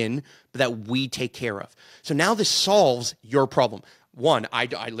chicken that we take care of. So now this solves your problem. One, I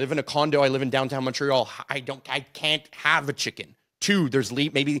live in a condo. I live in downtown Montreal. I can't have a chicken. 2, there's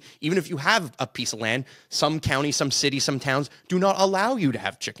maybe even if you have a piece of land, some counties, some cities, some towns do not allow you to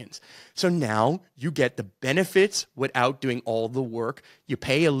have chickens. So now you get the benefits without doing all the work. You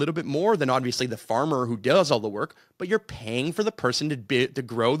pay a little bit more than obviously the farmer who does all the work, but you're paying for the person to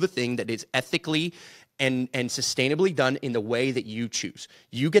grow the thing that is ethically and sustainably done in the way that you choose.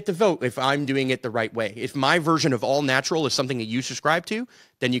 You get to vote if I'm doing it the right way. If my version of all natural is something that you subscribe to,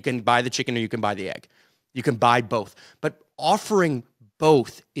 then you can buy the chicken or you can buy the egg. You can buy both. But offering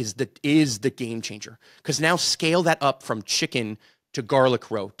both is the game changer, because now scale that up from chicken to garlic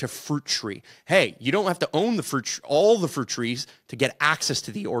row to fruit tree. Hey, you don't have to own all the fruit trees to get access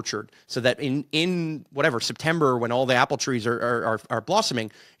to the orchard, so that in whatever September, when all the apple trees are blossoming,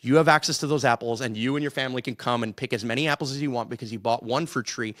 you have access to those apples, and you and your family can come and pick as many apples as you want because you bought one fruit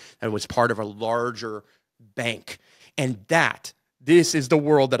tree that was part of a larger bank. And this is the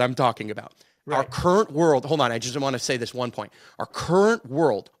world that I'm talking about. Right. Our current world, hold on, I just want to say this one point. Our current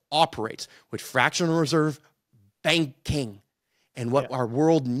world operates with fractional reserve banking. And what our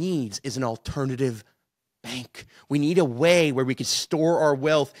world needs is an alternative bank. We need a way where we can store our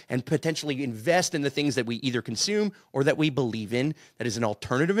wealth and potentially invest in the things that we either consume or that we believe in. That is an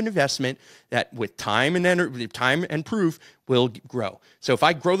alternative investment that, with time and proof, will grow. So if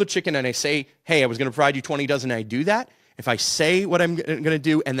I grow the chicken and I say, hey, I was going to provide you 20 dozen, and I do that, if I say what I'm going to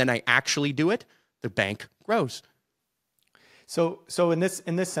do and then I actually do it, the bank grows. So in this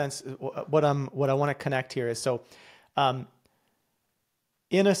sense, what I want to connect here is,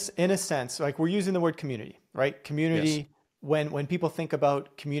 in a sense, like, we're using the word community, right? Community, yes. when people think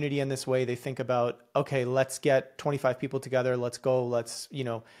about community in this way, they think about, okay, let's get 25 people together. Let's go. Let's,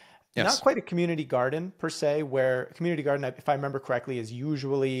 not Yes. quite a community garden per se, where a community garden, if I remember correctly, is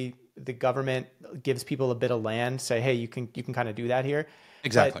usually the government gives people a bit of land, say, hey, you can kind of do that here.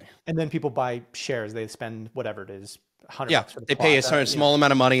 Exactly. And then people buy shares. They spend whatever it is, $100 Yeah. for the They plot. pay a small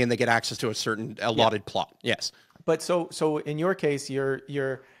amount of money and they get access to a certain allotted plot. Yes. But so in your case,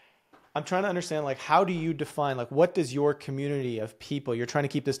 I'm trying to understand, like, how do you define, like, what does your community of people, you're trying to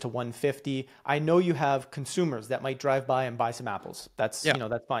keep this to 150. I know you have consumers that might drive by and buy some apples. That's,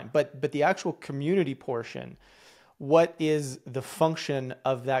 that's fine. But the actual community portion, what is the function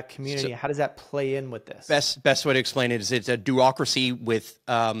of that community? How does that play in with this? Best way to explain it is it's a duocracy with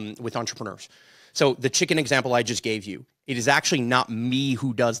entrepreneurs. So the chicken example I just gave you, it is actually not me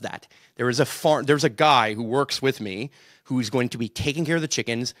who does that. There's a guy who works with me who's going to be taking care of the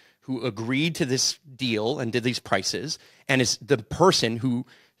chickens, who agreed to this deal and did these prices, and is the person who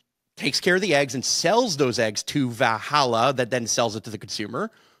takes care of the eggs and sells those eggs to Valhalla, that then sells it to the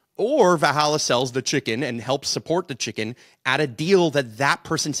consumer, or Valhalla sells the chicken and helps support the chicken at a deal that that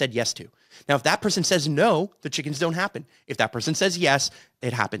person said yes to. Now, if that person says no, the chickens don't happen. If that person says yes,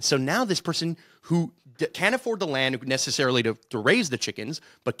 it happens. So now this person who can't afford the land necessarily to raise the chickens,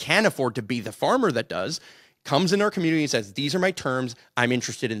 but can afford to be the farmer that does, comes in our community and says, these are my terms, I'm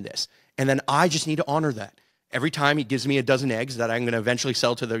interested in this. And then I just need to honor that. Every time he gives me a dozen eggs that I'm going to eventually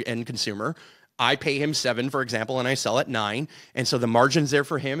sell to the end consumer, I pay him 7, for example, and I sell at 9. And so the margin's there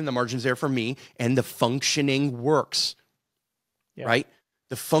for him and the margin's there for me, and the functioning works, right?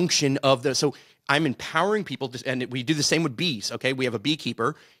 The function of so I'm empowering people and we do the same with bees. Okay. We have a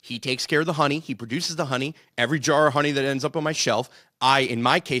beekeeper. He takes care of the honey. He produces the honey. Every jar of honey that ends up on my shelf, in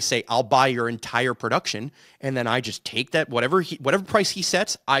my case, say, I'll buy your entire production. And then I just take that, whatever price he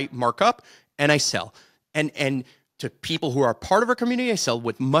sets, I mark up and I sell. And to people who are part of our community, I sell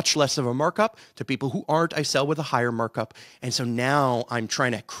with much less of a markup. To people who aren't, I sell with a higher markup. And so now I'm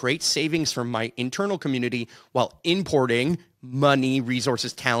trying to create savings from my internal community while importing money,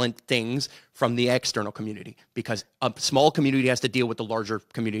 resources, talent, things from the external community, because a small community has to deal with the larger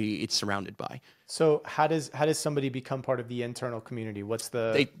community it's surrounded by. So how does somebody become part of the internal community? What's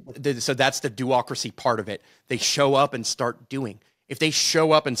so that's the duocracy part of it. They show up and start doing. If they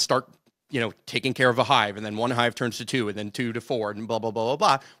show up and start, taking care of a hive, and then one hive turns to 2, and then 2 to 4, and blah, blah, blah, blah,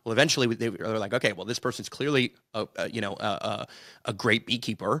 blah. Well, eventually they're like, okay, well, this person's clearly a great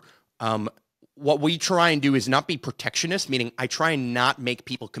beekeeper. What we try and do is not be protectionist, meaning I try and not make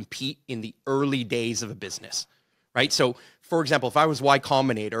people compete in the early days of a business, right? So, for example, if I was Y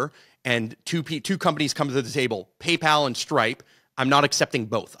Combinator and two companies come to the table, PayPal and Stripe, I'm not accepting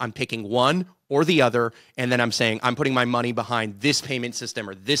both. I'm picking one or the other, and then I'm saying I'm putting my money behind this payment system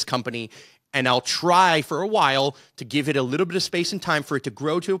or this company, and I'll try for a while to give it a little bit of space and time for it to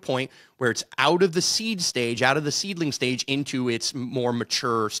grow to a point where it's out of the seed stage, out of the seedling stage into its more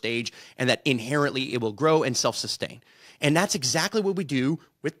mature stage, and that inherently it will grow and self-sustain. And that's exactly what we do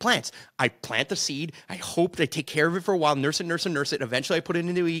with plants. I plant the seed. I hope they take care of it for a while, nurse it, nurse it, nurse it. Eventually I put it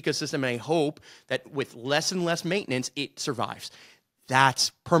into an ecosystem, and I hope that with less and less maintenance, it survives.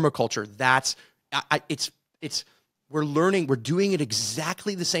 That's permaculture. We're learning, we're doing it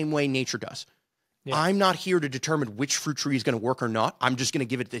exactly the same way nature does. Yeah. I'm not here to determine which fruit tree is going to work or not. I'm just going to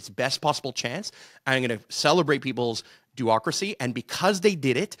give it its best possible chance. I'm going to celebrate people's duocracy. And because they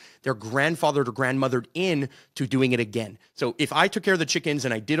did it, they're grandfathered or grandmothered in to doing it again. So if I took care of the chickens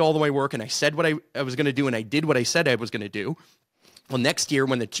and I did all the way work and I said what I was going to do and I did what I said I was going to do, well, next year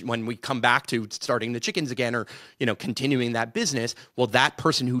when we come back to starting the chickens again or, continuing that business, well, that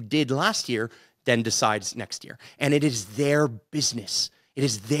person who did last year then decides next year. And it is their business. It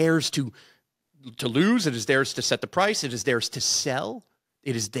is theirs to lose. It is theirs to set the price. It is theirs to sell.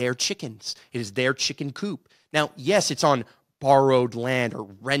 It is their chickens. It is their chicken coop. Now, yes, it's on borrowed land or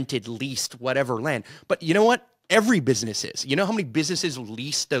rented, leased, whatever land. But you know what? Every business is. You know how many businesses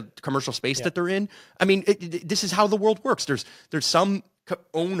lease the commercial space that they're in? I mean, this is how the world works. There's some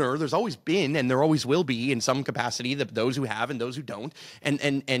owner, there's always been, and there always will be in some capacity, those who have and those who don't.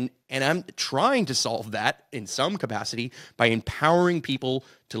 And I'm trying to solve that in some capacity by empowering people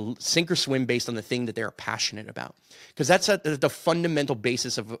to sink or swim based on the thing that they're passionate about. Because that's the fundamental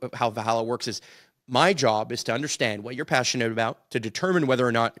basis of how Valhalla works. Is my job is to understand what you're passionate about, to determine whether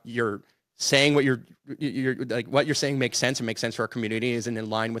or not you're saying what you're saying makes sense and makes sense for our community, is in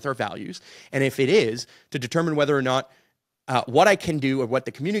line with our values. And if it is, to determine whether or not what I can do or what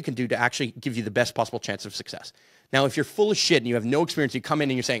the community can do to actually give you the best possible chance of success. Now, if you're full of shit and you have no experience, you come in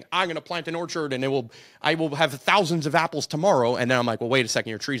and you're saying, I'm going to plant an orchard and I will have thousands of apples tomorrow. And then I'm like, well, wait a second,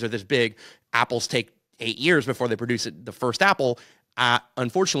 your trees are this big. Apples take 8 years before they produce the first apple.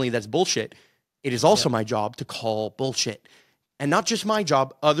 Unfortunately, that's bullshit. It is also my job to call bullshit. And not just my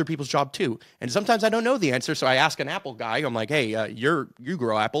job, other people's job too. And sometimes I don't know the answer, so I ask an apple guy. I'm like, hey, you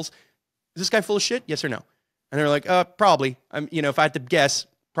grow apples. Is this guy full of shit? Yes or no? And they're like, probably. If I had to guess,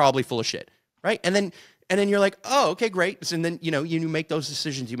 probably full of shit, right? And then you're like, oh, okay, great. And then you make those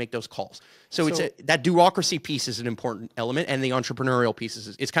decisions, you make those calls. So it's that bureaucracy piece is an important element, and the entrepreneurial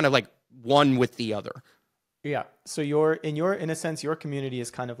piece it's kind of like one with the other. Yeah. So in a sense, your community is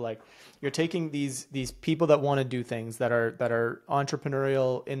kind of like you're taking these people that want to do things that are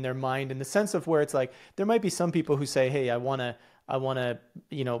entrepreneurial in their mind, in the sense of where it's like there might be some people who say, hey, I want to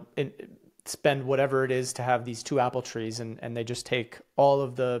spend whatever it is to have these 2 apple trees, and they just take all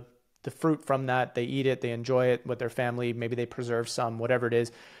of the fruit from that, they eat it, they enjoy it with their family, maybe they preserve some, whatever it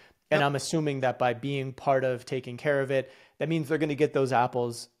is. And I'm assuming that by being part of taking care of it, that means they're going to get those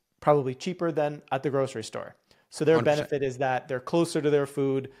apples probably cheaper than at the grocery store. So their 100%. benefit is that they're closer to their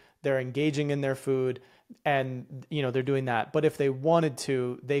food, they're engaging in their food, and they're doing that. But if they wanted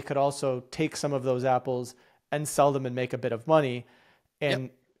to, they could also take some of those apples and sell them and make a bit of money, and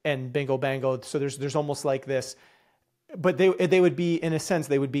bingo bango. So there's almost like this, but they would be, in a sense,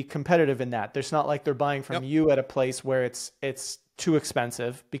 they would be competitive in that. There's not like they're buying from you at a place where it's too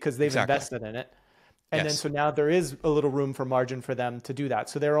expensive because they've invested in it. And then so now there is a little room for margin for them to do that.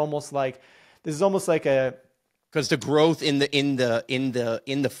 So they're almost like, this is almost like a, because the growth in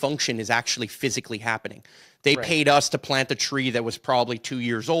the function is actually physically happening. They paid us to plant a tree that was probably 2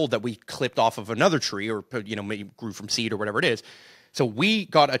 years old that we clipped off of another tree, or maybe grew from seed or whatever it is. So we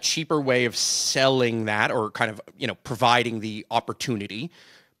got a cheaper way of selling that, or kind of providing the opportunity.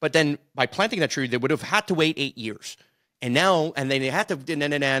 But then by planting that tree, they would have had to wait 8 years. And now, and they have to, and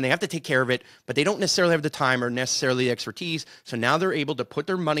they have to take care of it, but they don't necessarily have the time or necessarily the expertise. So now they're able to put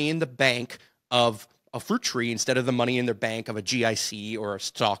their money in the bank of a fruit tree instead of the money in their bank of a GIC or a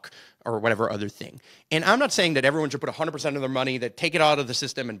stock or whatever other thing. And I'm not saying that everyone should put 100% of their money, that take it out of the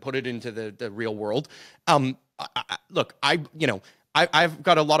system and put it into the real world. Look, I've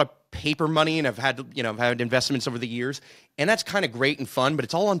got a lot of paper money, and I've had investments over the years, and that's kind of great and fun, but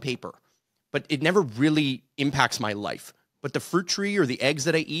it's all on paper. But it never really impacts my life. But the fruit tree or the eggs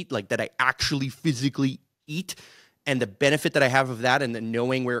that I eat, like that I actually physically eat, and the benefit that I have of that, and the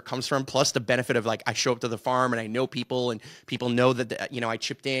knowing where it comes from, plus the benefit of like I show up to the farm and I know people, and people know that I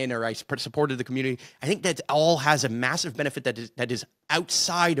chipped in or I supported the community. I think that all has a massive benefit that is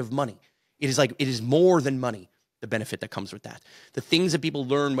outside of money. It is more than money, the benefit that comes with that. The things that people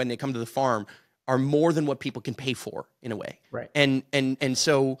learn when they come to the farm are more than what people can pay for, in a way. Right. And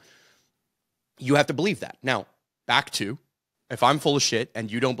so you have to believe that. Now, back to, if I'm full of shit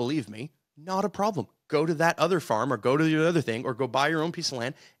and you don't believe me, not a problem. Go to that other farm, or go to the other thing, or go buy your own piece of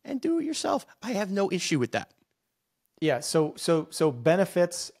land and do it yourself. I have no issue with that. Yeah. So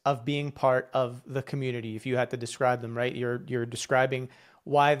benefits of being part of the community, if you had to describe them, right? You're describing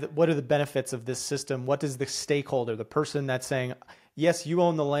what are the benefits of this system? What does the stakeholder, the person that's saying, yes, you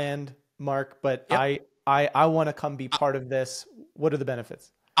own the land, Mark, but I want to come be part of this. What are the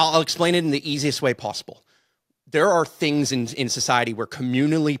benefits? I'll explain it in the easiest way possible. There are things in society where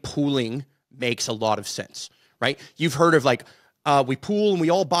communally pooling makes a lot of sense, right? You've heard of like, we pool and we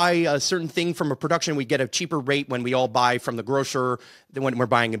all buy a certain thing from a production. We get a cheaper rate when we all buy from the grocer than when we're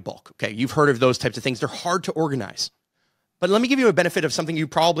buying in bulk. Okay, you've heard of those types of things. They're hard to organize. But let me give you a benefit of something you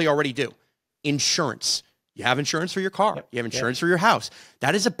probably already do. Insurance. You have insurance for your car. Yep. You have insurance for your house.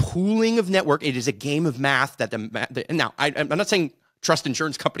 That is a pooling of network. It is a game of math that now, I'm not saying trust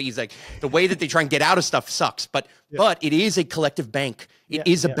insurance companies, like the way that they try and get out of stuff sucks, but it is a collective bank. It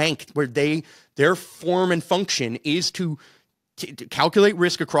is a bank where their form and function is to calculate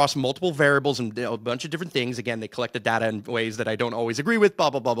risk across multiple variables and a bunch of different things. Again, they collect the data in ways that I don't always agree with,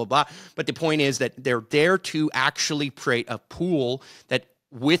 blah, blah, blah, blah, blah. But the point is that they're there to actually create a pool that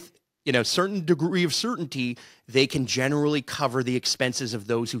with certain degree of certainty, they can generally cover the expenses of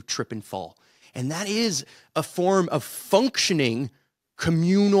those who trip and fall. And that is a form of functioning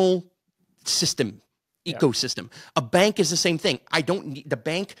communal system, ecosystem. A bank is the same thing. I don't need the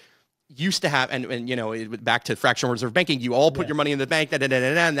bank. Used to have, and back to fractional reserve banking, you all put your money in the bank.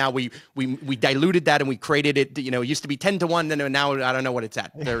 Now we diluted that and we created it. It used to be 10 to 1, then now I don't know what it's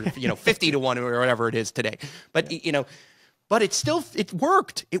at. They're 50 to 1 or whatever it is today. But but it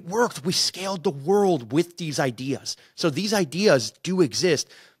worked. It worked. We scaled the world with these ideas. So these ideas do exist.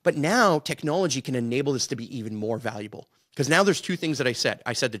 But now technology can enable this to be even more valuable. Because now there's two things that I said.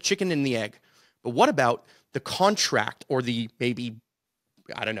 I said the chicken and the egg. But what about the contract, or the maybe,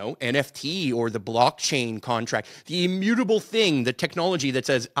 I don't know, NFT or the blockchain contract, the immutable thing, the technology that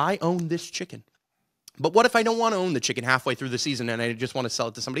says, I own this chicken. But what if I don't want to own the chicken halfway through the season and I just want to sell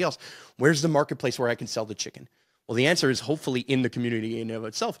it to somebody else? Where's the marketplace where I can sell the chicken? Well, the answer is hopefully in the community in and of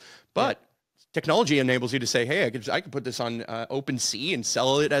itself. But technology enables you to say, hey, I could put this on OpenSea and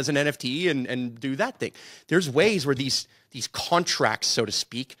sell it as an NFT and do that thing. There's ways where these contracts, so to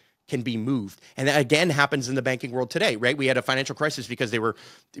speak, can be moved. And that again happens in the banking world today, right? We had a financial crisis because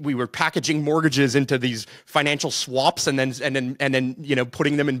we were packaging mortgages into these financial swaps and then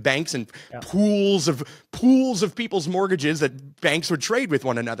putting them in banks and pools of people's mortgages that banks would trade with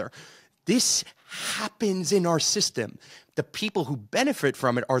one another. This happens in our system. The people who benefit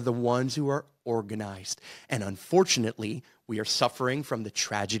from it are the ones who are organized. And unfortunately, we are suffering from the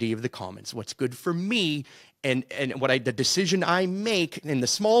tragedy of the commons. What's good for me and the decision I make in the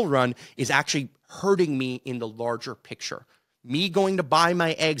small run is actually hurting me in the larger picture. Me going to buy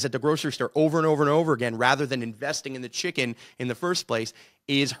my eggs at the grocery store over and over and over again, rather than investing in the chicken in the first place,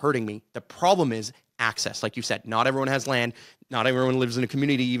 is hurting me. The problem is access. Like you said, not everyone has land. Not everyone lives in a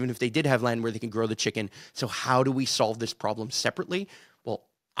community, even if they did have land where they can grow the chicken. So how do we solve this problem separately? Well,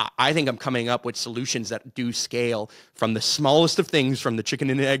 I think I'm coming up with solutions that do scale from the smallest of things, from the chicken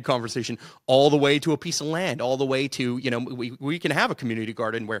and egg conversation, all the way to a piece of land, all the way to, we can have a community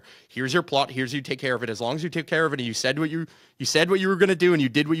garden where here's your plot, here's you take care of it. As long as you take care of it and you said what you were going to do and you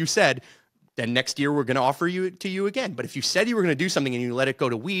did what you said, then next year we're going to offer you to you again. But if you said you were going to do something and you let it go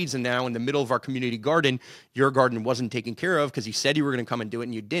to weeds, and now in the middle of our community garden, your garden wasn't taken care of because you said you were going to come and do it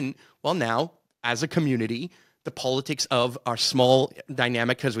and you didn't, well, now as a community, the politics of our small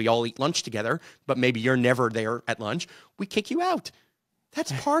dynamic, because we all eat lunch together, but maybe you're never there at lunch, we kick you out.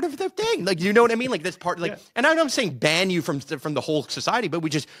 That's part of the thing. Like, you know what I mean? Like, that's part, like, and I'm not saying ban you from the whole society, but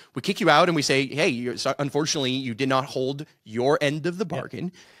we kick you out and we say, hey, unfortunately, you did not hold your end of the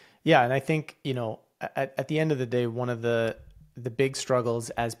bargain. Yeah. And I think, at the end of the day, one of the big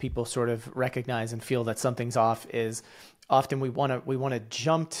struggles as people sort of recognize and feel that something's off is often we want to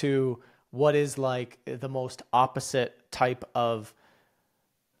jump to what is like the most opposite type of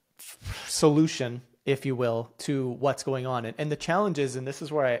solution, if you will, to what's going on. And the challenge is, and this is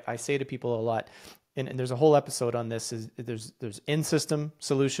where I say to people a lot, and there's a whole episode on this, is there's in-system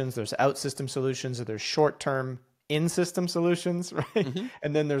solutions, there's out-system solutions, or there's short-term in-system solutions, right? Mm-hmm.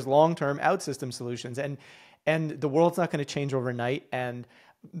 And then there's long-term out-system solutions. And the world's not going to change overnight. And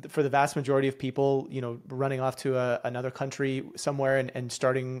for the vast majority of people, running off to another country somewhere and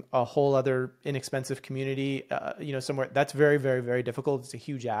starting a whole other inexpensive community, somewhere, that's very, very, very difficult. It's a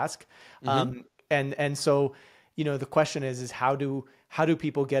huge ask. Mm-hmm. And so, the question is how do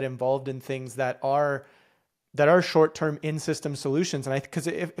people get involved in things that are short-term in-system solutions? And because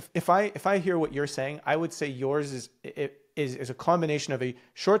if I hear what you're saying, I would say yours is a combination of a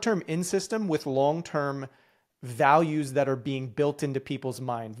short-term in-system with long-term values that are being built into people's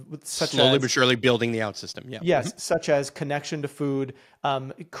mind, slowly but surely building the out system. Yeah. Yes. Mm-hmm. Such as connection to food,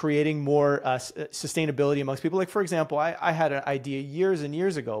 creating more sustainability amongst people. Like, for example, I had an idea years and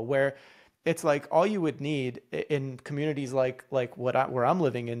years ago where it's like all you would need in communities like where I'm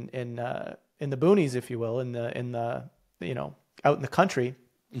living in the boonies, if you will, in the out in the country.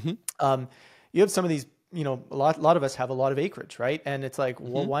 Mm-hmm. You have some of these, a lot of us have a lot of acreage, right? And it's like,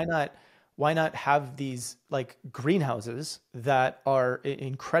 well, why not have these like greenhouses that are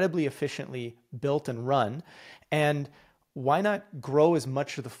incredibly efficiently built and run? And why not grow as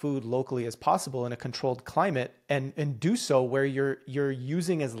much of the food locally as possible in a controlled climate and do so where you're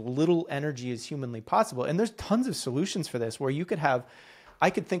using as little energy as humanly possible? And there's tons of solutions for this where I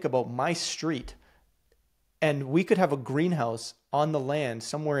could think about my street and we could have a greenhouse on the land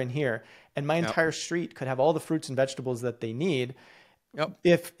somewhere in here, and my entire street could have all the fruits and vegetables that they need. Yep.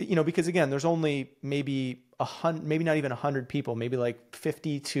 If, because again, there's only maybe maybe not even 100 people, maybe like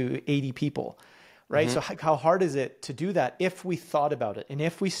 50 to 80 people, right? Mm-hmm. So how hard is it to do that if we thought about it and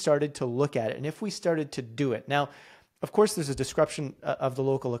if we started to look at it and if we started to do it? Now, of course, there's a disruption of the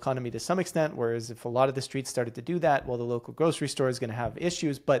local economy to some extent, whereas if a lot of the streets started to do that, well, the local grocery store is going to have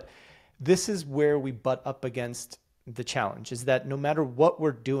issues. But this is where we butt up against the challenge, is that no matter what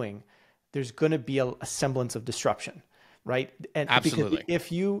we're doing, there's going to be a semblance of disruption. Right. And absolutely,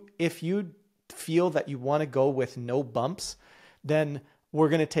 because if you feel that you want to go with no bumps, then we're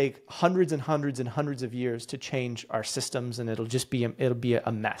going to take hundreds and hundreds and hundreds of years to change our systems, and it'll be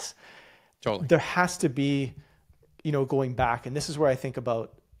a mess. Totally. There has to be, going back, and this is where I think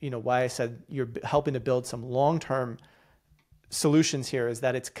about, why I said you're helping to build some long-term solutions here, is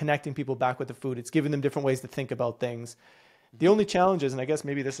that it's connecting people back with the food. It's giving them different ways to think about things. The only challenge is, and I guess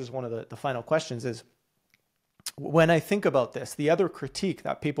maybe this is one of the final questions, is when I think about this, the other critique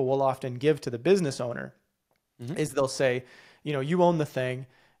that people will often give to the business owner is they'll say, you own the thing,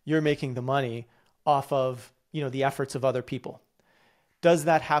 you're making the money. off of, the efforts of other people. Does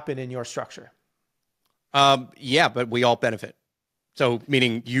that happen in your structure? Yeah, but we all benefit. So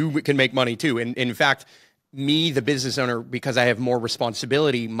meaning you can make money too. And in fact, me, the business owner, because I have more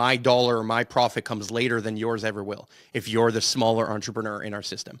responsibility, my dollar or my profit comes later than yours ever will if you're the smaller entrepreneur in our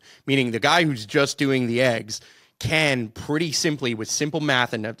system. Meaning the guy who's just doing the eggs can pretty simply, with simple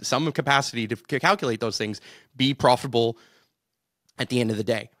math and some capacity to calculate those things, be profitable at the end of the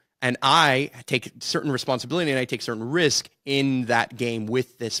day. And I take certain responsibility and I take certain risk in that game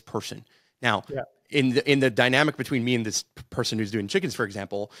with this person. Now, in the dynamic between me and this person who's doing chickens, for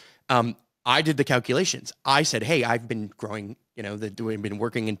example, I did the calculations. I said, hey, I've been growing, we've been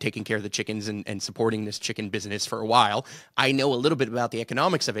working and taking care of the chickens and supporting this chicken business for a while. I know a little bit about the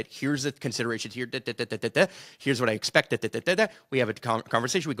economics of it. Here's the considerations here. Here's what I expect. We have a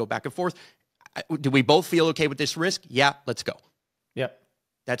conversation. We go back and forth. Do we both feel okay with this risk? Yeah, let's go. Yep.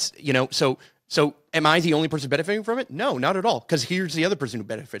 That's, so am I the only person benefiting from it? No, not at all. Because here's the other person who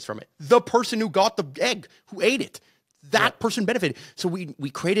benefits from it. The person who got the egg, who ate it. That person benefited. So we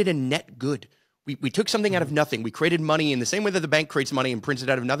created a net good. We took something out of nothing. We created money in the same way that the bank creates money and prints it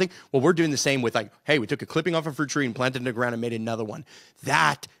out of nothing. Well, we're doing the same with hey, we took a clipping off a fruit tree and planted it in the ground and made another one.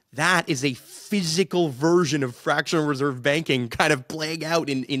 That is a physical version of fractional reserve banking kind of playing out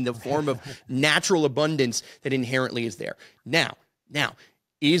in the form of natural abundance that inherently is there. Now,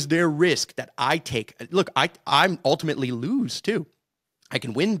 is there risk that I take? Look, I'm ultimately lose too. I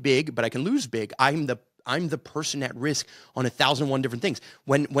can win big, but I can lose big. I'm the person at risk on 1,001 different things.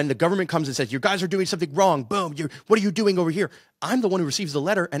 When the government comes and says, you guys are doing something wrong, boom, what are you doing over here? I'm the one who receives the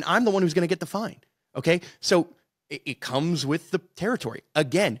letter and I'm the one who's going to get the fine. Okay. So it comes with the territory.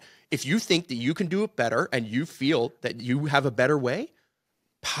 Again, if you think that you can do it better and you feel that you have a better way,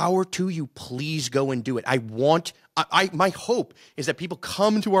 power to you, please go and do it. My hope is that people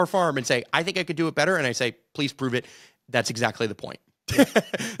come to our farm and say, I think I could do it better. And I say, please prove it. That's exactly the point.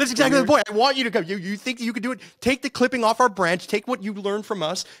 That's exactly the point. I want you to come. You think you could do it? Take the clipping off our branch. Take what you learned from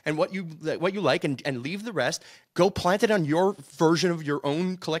us and what you like, and leave the rest. Go plant it on your version of your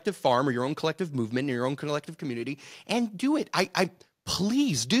own collective farm or your own collective movement, or your own collective community, and do it.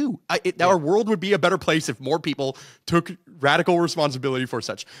 Please do. Our world would be a better place if more people took radical responsibility for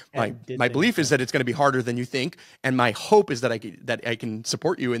such. My belief is that it's going to be harder than you think, and my hope is that I can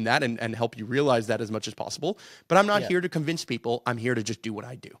support you in that and help you realize that as much as possible. But I'm not here to convince people. I'm here to just do what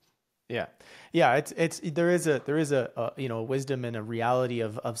I do. Yeah. There is a wisdom and a reality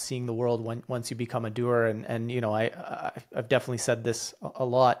of seeing the world once you become a doer. And I've definitely said this a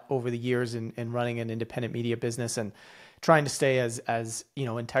lot over the years in running an independent media business and trying to stay as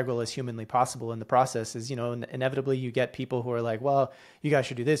integral as humanly possible in the process. Is inevitably you get people who are like, well, you guys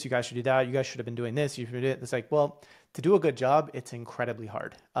should do this, you guys should do that, you guys should have been doing this, you should do it. It's like, well, to do a good job, it's incredibly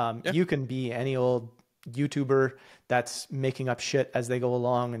hard. You can be any old YouTuber that's making up shit as they go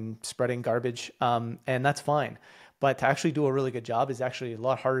along and spreading garbage, and that's fine. But to actually do a really good job is actually a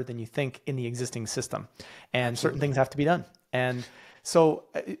lot harder than you think in the existing system, and certain things have to be done. And so,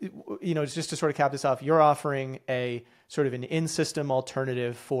 just to sort of cap this off, you're offering a sort of an in-system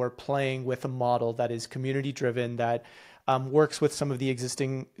alternative for playing with a model that is community-driven, that works with some of the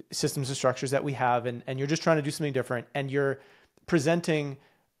existing systems and structures that we have, and you're just trying to do something different, and you're presenting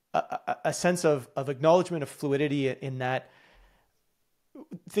a sense of acknowledgement of fluidity in that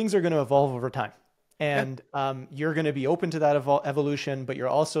things are going to evolve over time. And you're going to be open to that evolution, but you're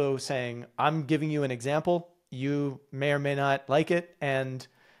also saying, I'm giving you an example. You may or may not like it, and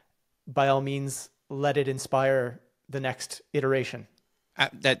by all means, let it inspire the next iteration.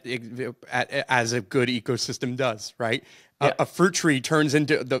 As a good ecosystem does, right? Yeah. A fruit tree turns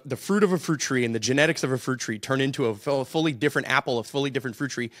into the fruit of a fruit tree, and the genetics of a fruit tree turn into a fully different apple, a fully different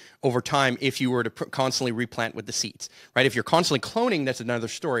fruit tree over time if you were to constantly replant with the seeds, right? If you're constantly cloning, that's another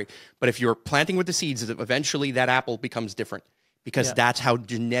story. But if you're planting with the seeds, eventually that apple becomes different, because that's how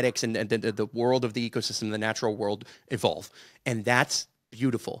genetics and the world of the ecosystem, the natural world, evolve. And that's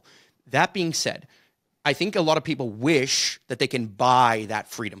beautiful. That being said, I think a lot of people wish that they can buy that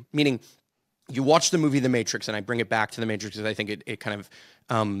freedom, meaning you watch the movie The Matrix, and I bring it back to The Matrix because I think it kind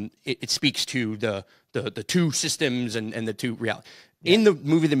of it speaks to the two systems and the two reality. Yeah. In the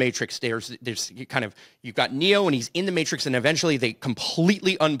movie The Matrix, there's you've got Neo, and he's in the Matrix, and eventually they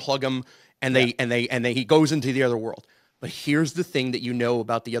completely unplug him, and he goes into the other world. But here's the thing that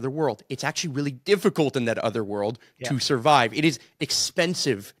about the other world. It's actually really difficult in that other world to survive. It is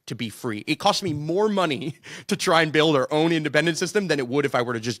expensive to be free. It costs me more money to try and build our own independent system than it would if I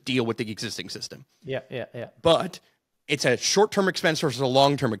were to just deal with the existing system. Yeah. But it's a short-term expense versus a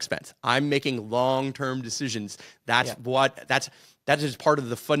long-term expense. I'm making long-term decisions. That's that is part of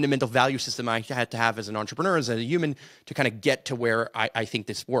the fundamental value system I had to have as an entrepreneur, as a human, to kind of get to where I think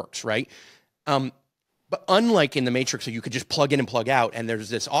this works, right? But unlike in the Matrix, so you could just plug in and plug out, and there's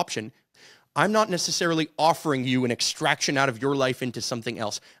this option, I'm not necessarily offering you an extraction out of your life into something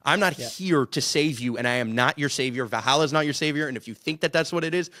else. I'm not here to save you, and I am not your savior. Valhalla is not your savior, and if you think that that's what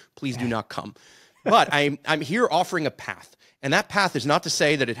it is, please do not come. But I'm here offering a path, and that path is not to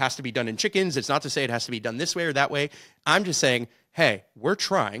say that it has to be done in chickens. It's not to say it has to be done this way or that way. I'm just saying, hey, we're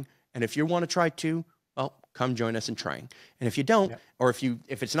trying, and if you want to try too, well, come join us in trying. And if you don't, or if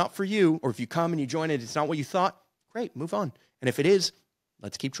it's not for you, or if you come and you join it, it's not what you thought, great, move on. And if it is,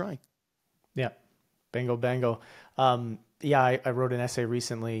 let's keep trying. Yeah. Bingo, bango. I wrote an essay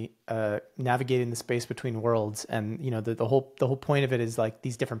recently, navigating the space between worlds. And, the whole point of it is like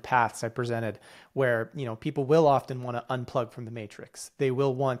these different paths I presented where, people will often want to unplug from the matrix. They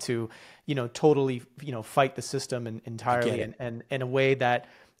will want to, totally, fight the system entirely. And in a way that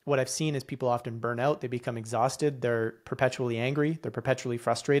what I've seen is people often burn out. They become exhausted. They're perpetually angry. They're perpetually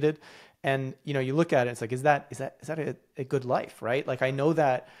frustrated. And, you look at it, it's like, is that a good life? Right? Like, I know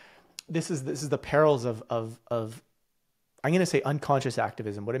that this is the perils of I'm going to say unconscious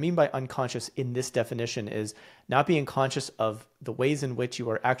activism. What I mean by unconscious in this definition is not being conscious of the ways in which you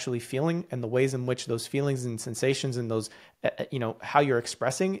are actually feeling and the ways in which those feelings and sensations and those, how you're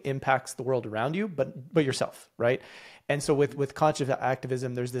expressing impacts the world around you, but yourself, right? And so with conscious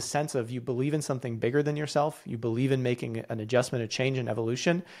activism, there's this sense of you believe in something bigger than yourself. You believe in making an adjustment, a change, an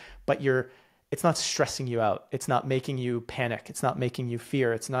evolution, but it's not stressing you out. It's not making you panic. It's not making you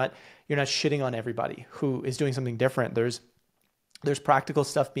fear. You're not shitting on everybody who is doing something different. There's practical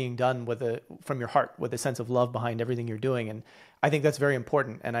stuff being done from your heart with a sense of love behind everything you're doing. And I think that's very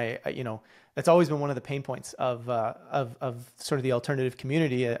important. And I that's always been one of the pain points of sort of the alternative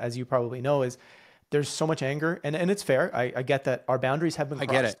community, as you probably know, is there's so much anger, and it's fair. I get that our boundaries have been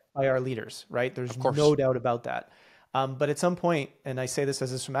crossed by our leaders, right? There's no doubt about that. But at some point, and I say this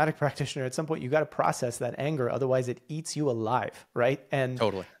as a somatic practitioner, at some point you got to process that anger. Otherwise it eats you alive. Right. And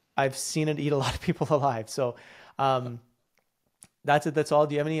totally, I've seen it eat a lot of people alive. So, that's it. That's all.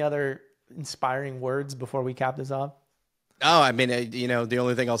 Do you have any other inspiring words before we cap this off? Oh, I mean, the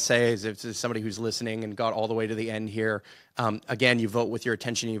only thing I'll say is if there's somebody who's listening and got all the way to the end here, again, you vote with your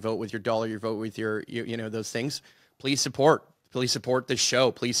attention, you vote with your dollar, you vote with your, those things. Please support this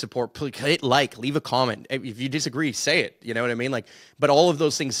show. Please hit like, leave a comment. If you disagree, say it, you know what I mean? Like, but all of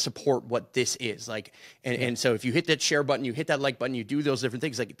those things support what this is like. And so if you hit that share button, you hit that like button, you do those different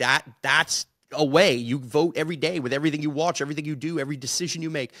things like that's a way you vote every day with everything you watch, everything you do, every decision you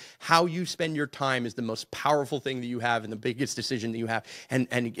make. How you spend your time is the most powerful thing that you have and the biggest decision that you have. And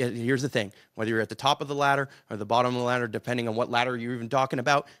here's the thing, whether you're at the top of the ladder or the bottom of the ladder, depending on what ladder you're even talking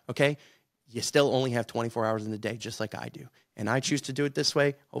about, okay, you still only have 24 hours in the day, just like I do. And I choose to do it this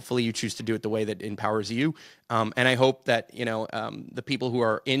way. Hopefully you choose to do it the way that empowers you. And I hope that, the people who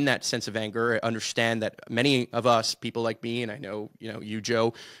are in that sense of anger understand that many of us, people like me, and I know, you,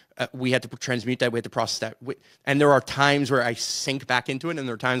 Joe, we had to transmute that, we had to process that. And there are times where I sink back into it, and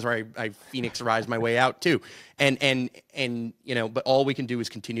there are times where I Phoenix rise my way out too. And but all we can do is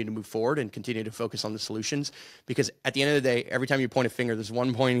continue to move forward and continue to focus on the solutions, because at the end of the day, every time you point a finger, there's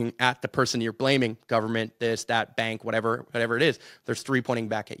one pointing at the person you're blaming, government, this, that, bank, whatever it is. There's three pointing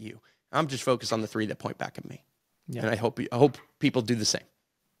back at you. I'm just focused on the three that point back at me. Yeah. And I hope people do the same.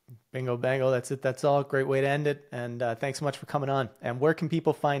 Bingo, bango. That's it. That's all. Great way to end it. And thanks so much for coming on. And where can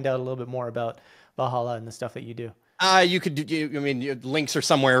people find out a little bit more about Valhalla and the stuff that you do? You could do, links are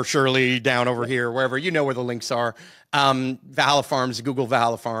somewhere, surely down over here, wherever, where the links are. Valhalla Farms, Google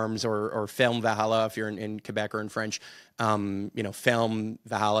Valhalla Farms or Film Valhalla if you're in Quebec or in French.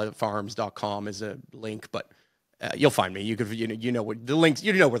 Filmvalhallafarms.com is a link, but you'll find me. You could, what the links,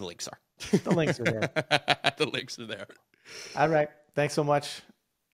 where the links are. The links are there. The links are there. All right. Thanks so much.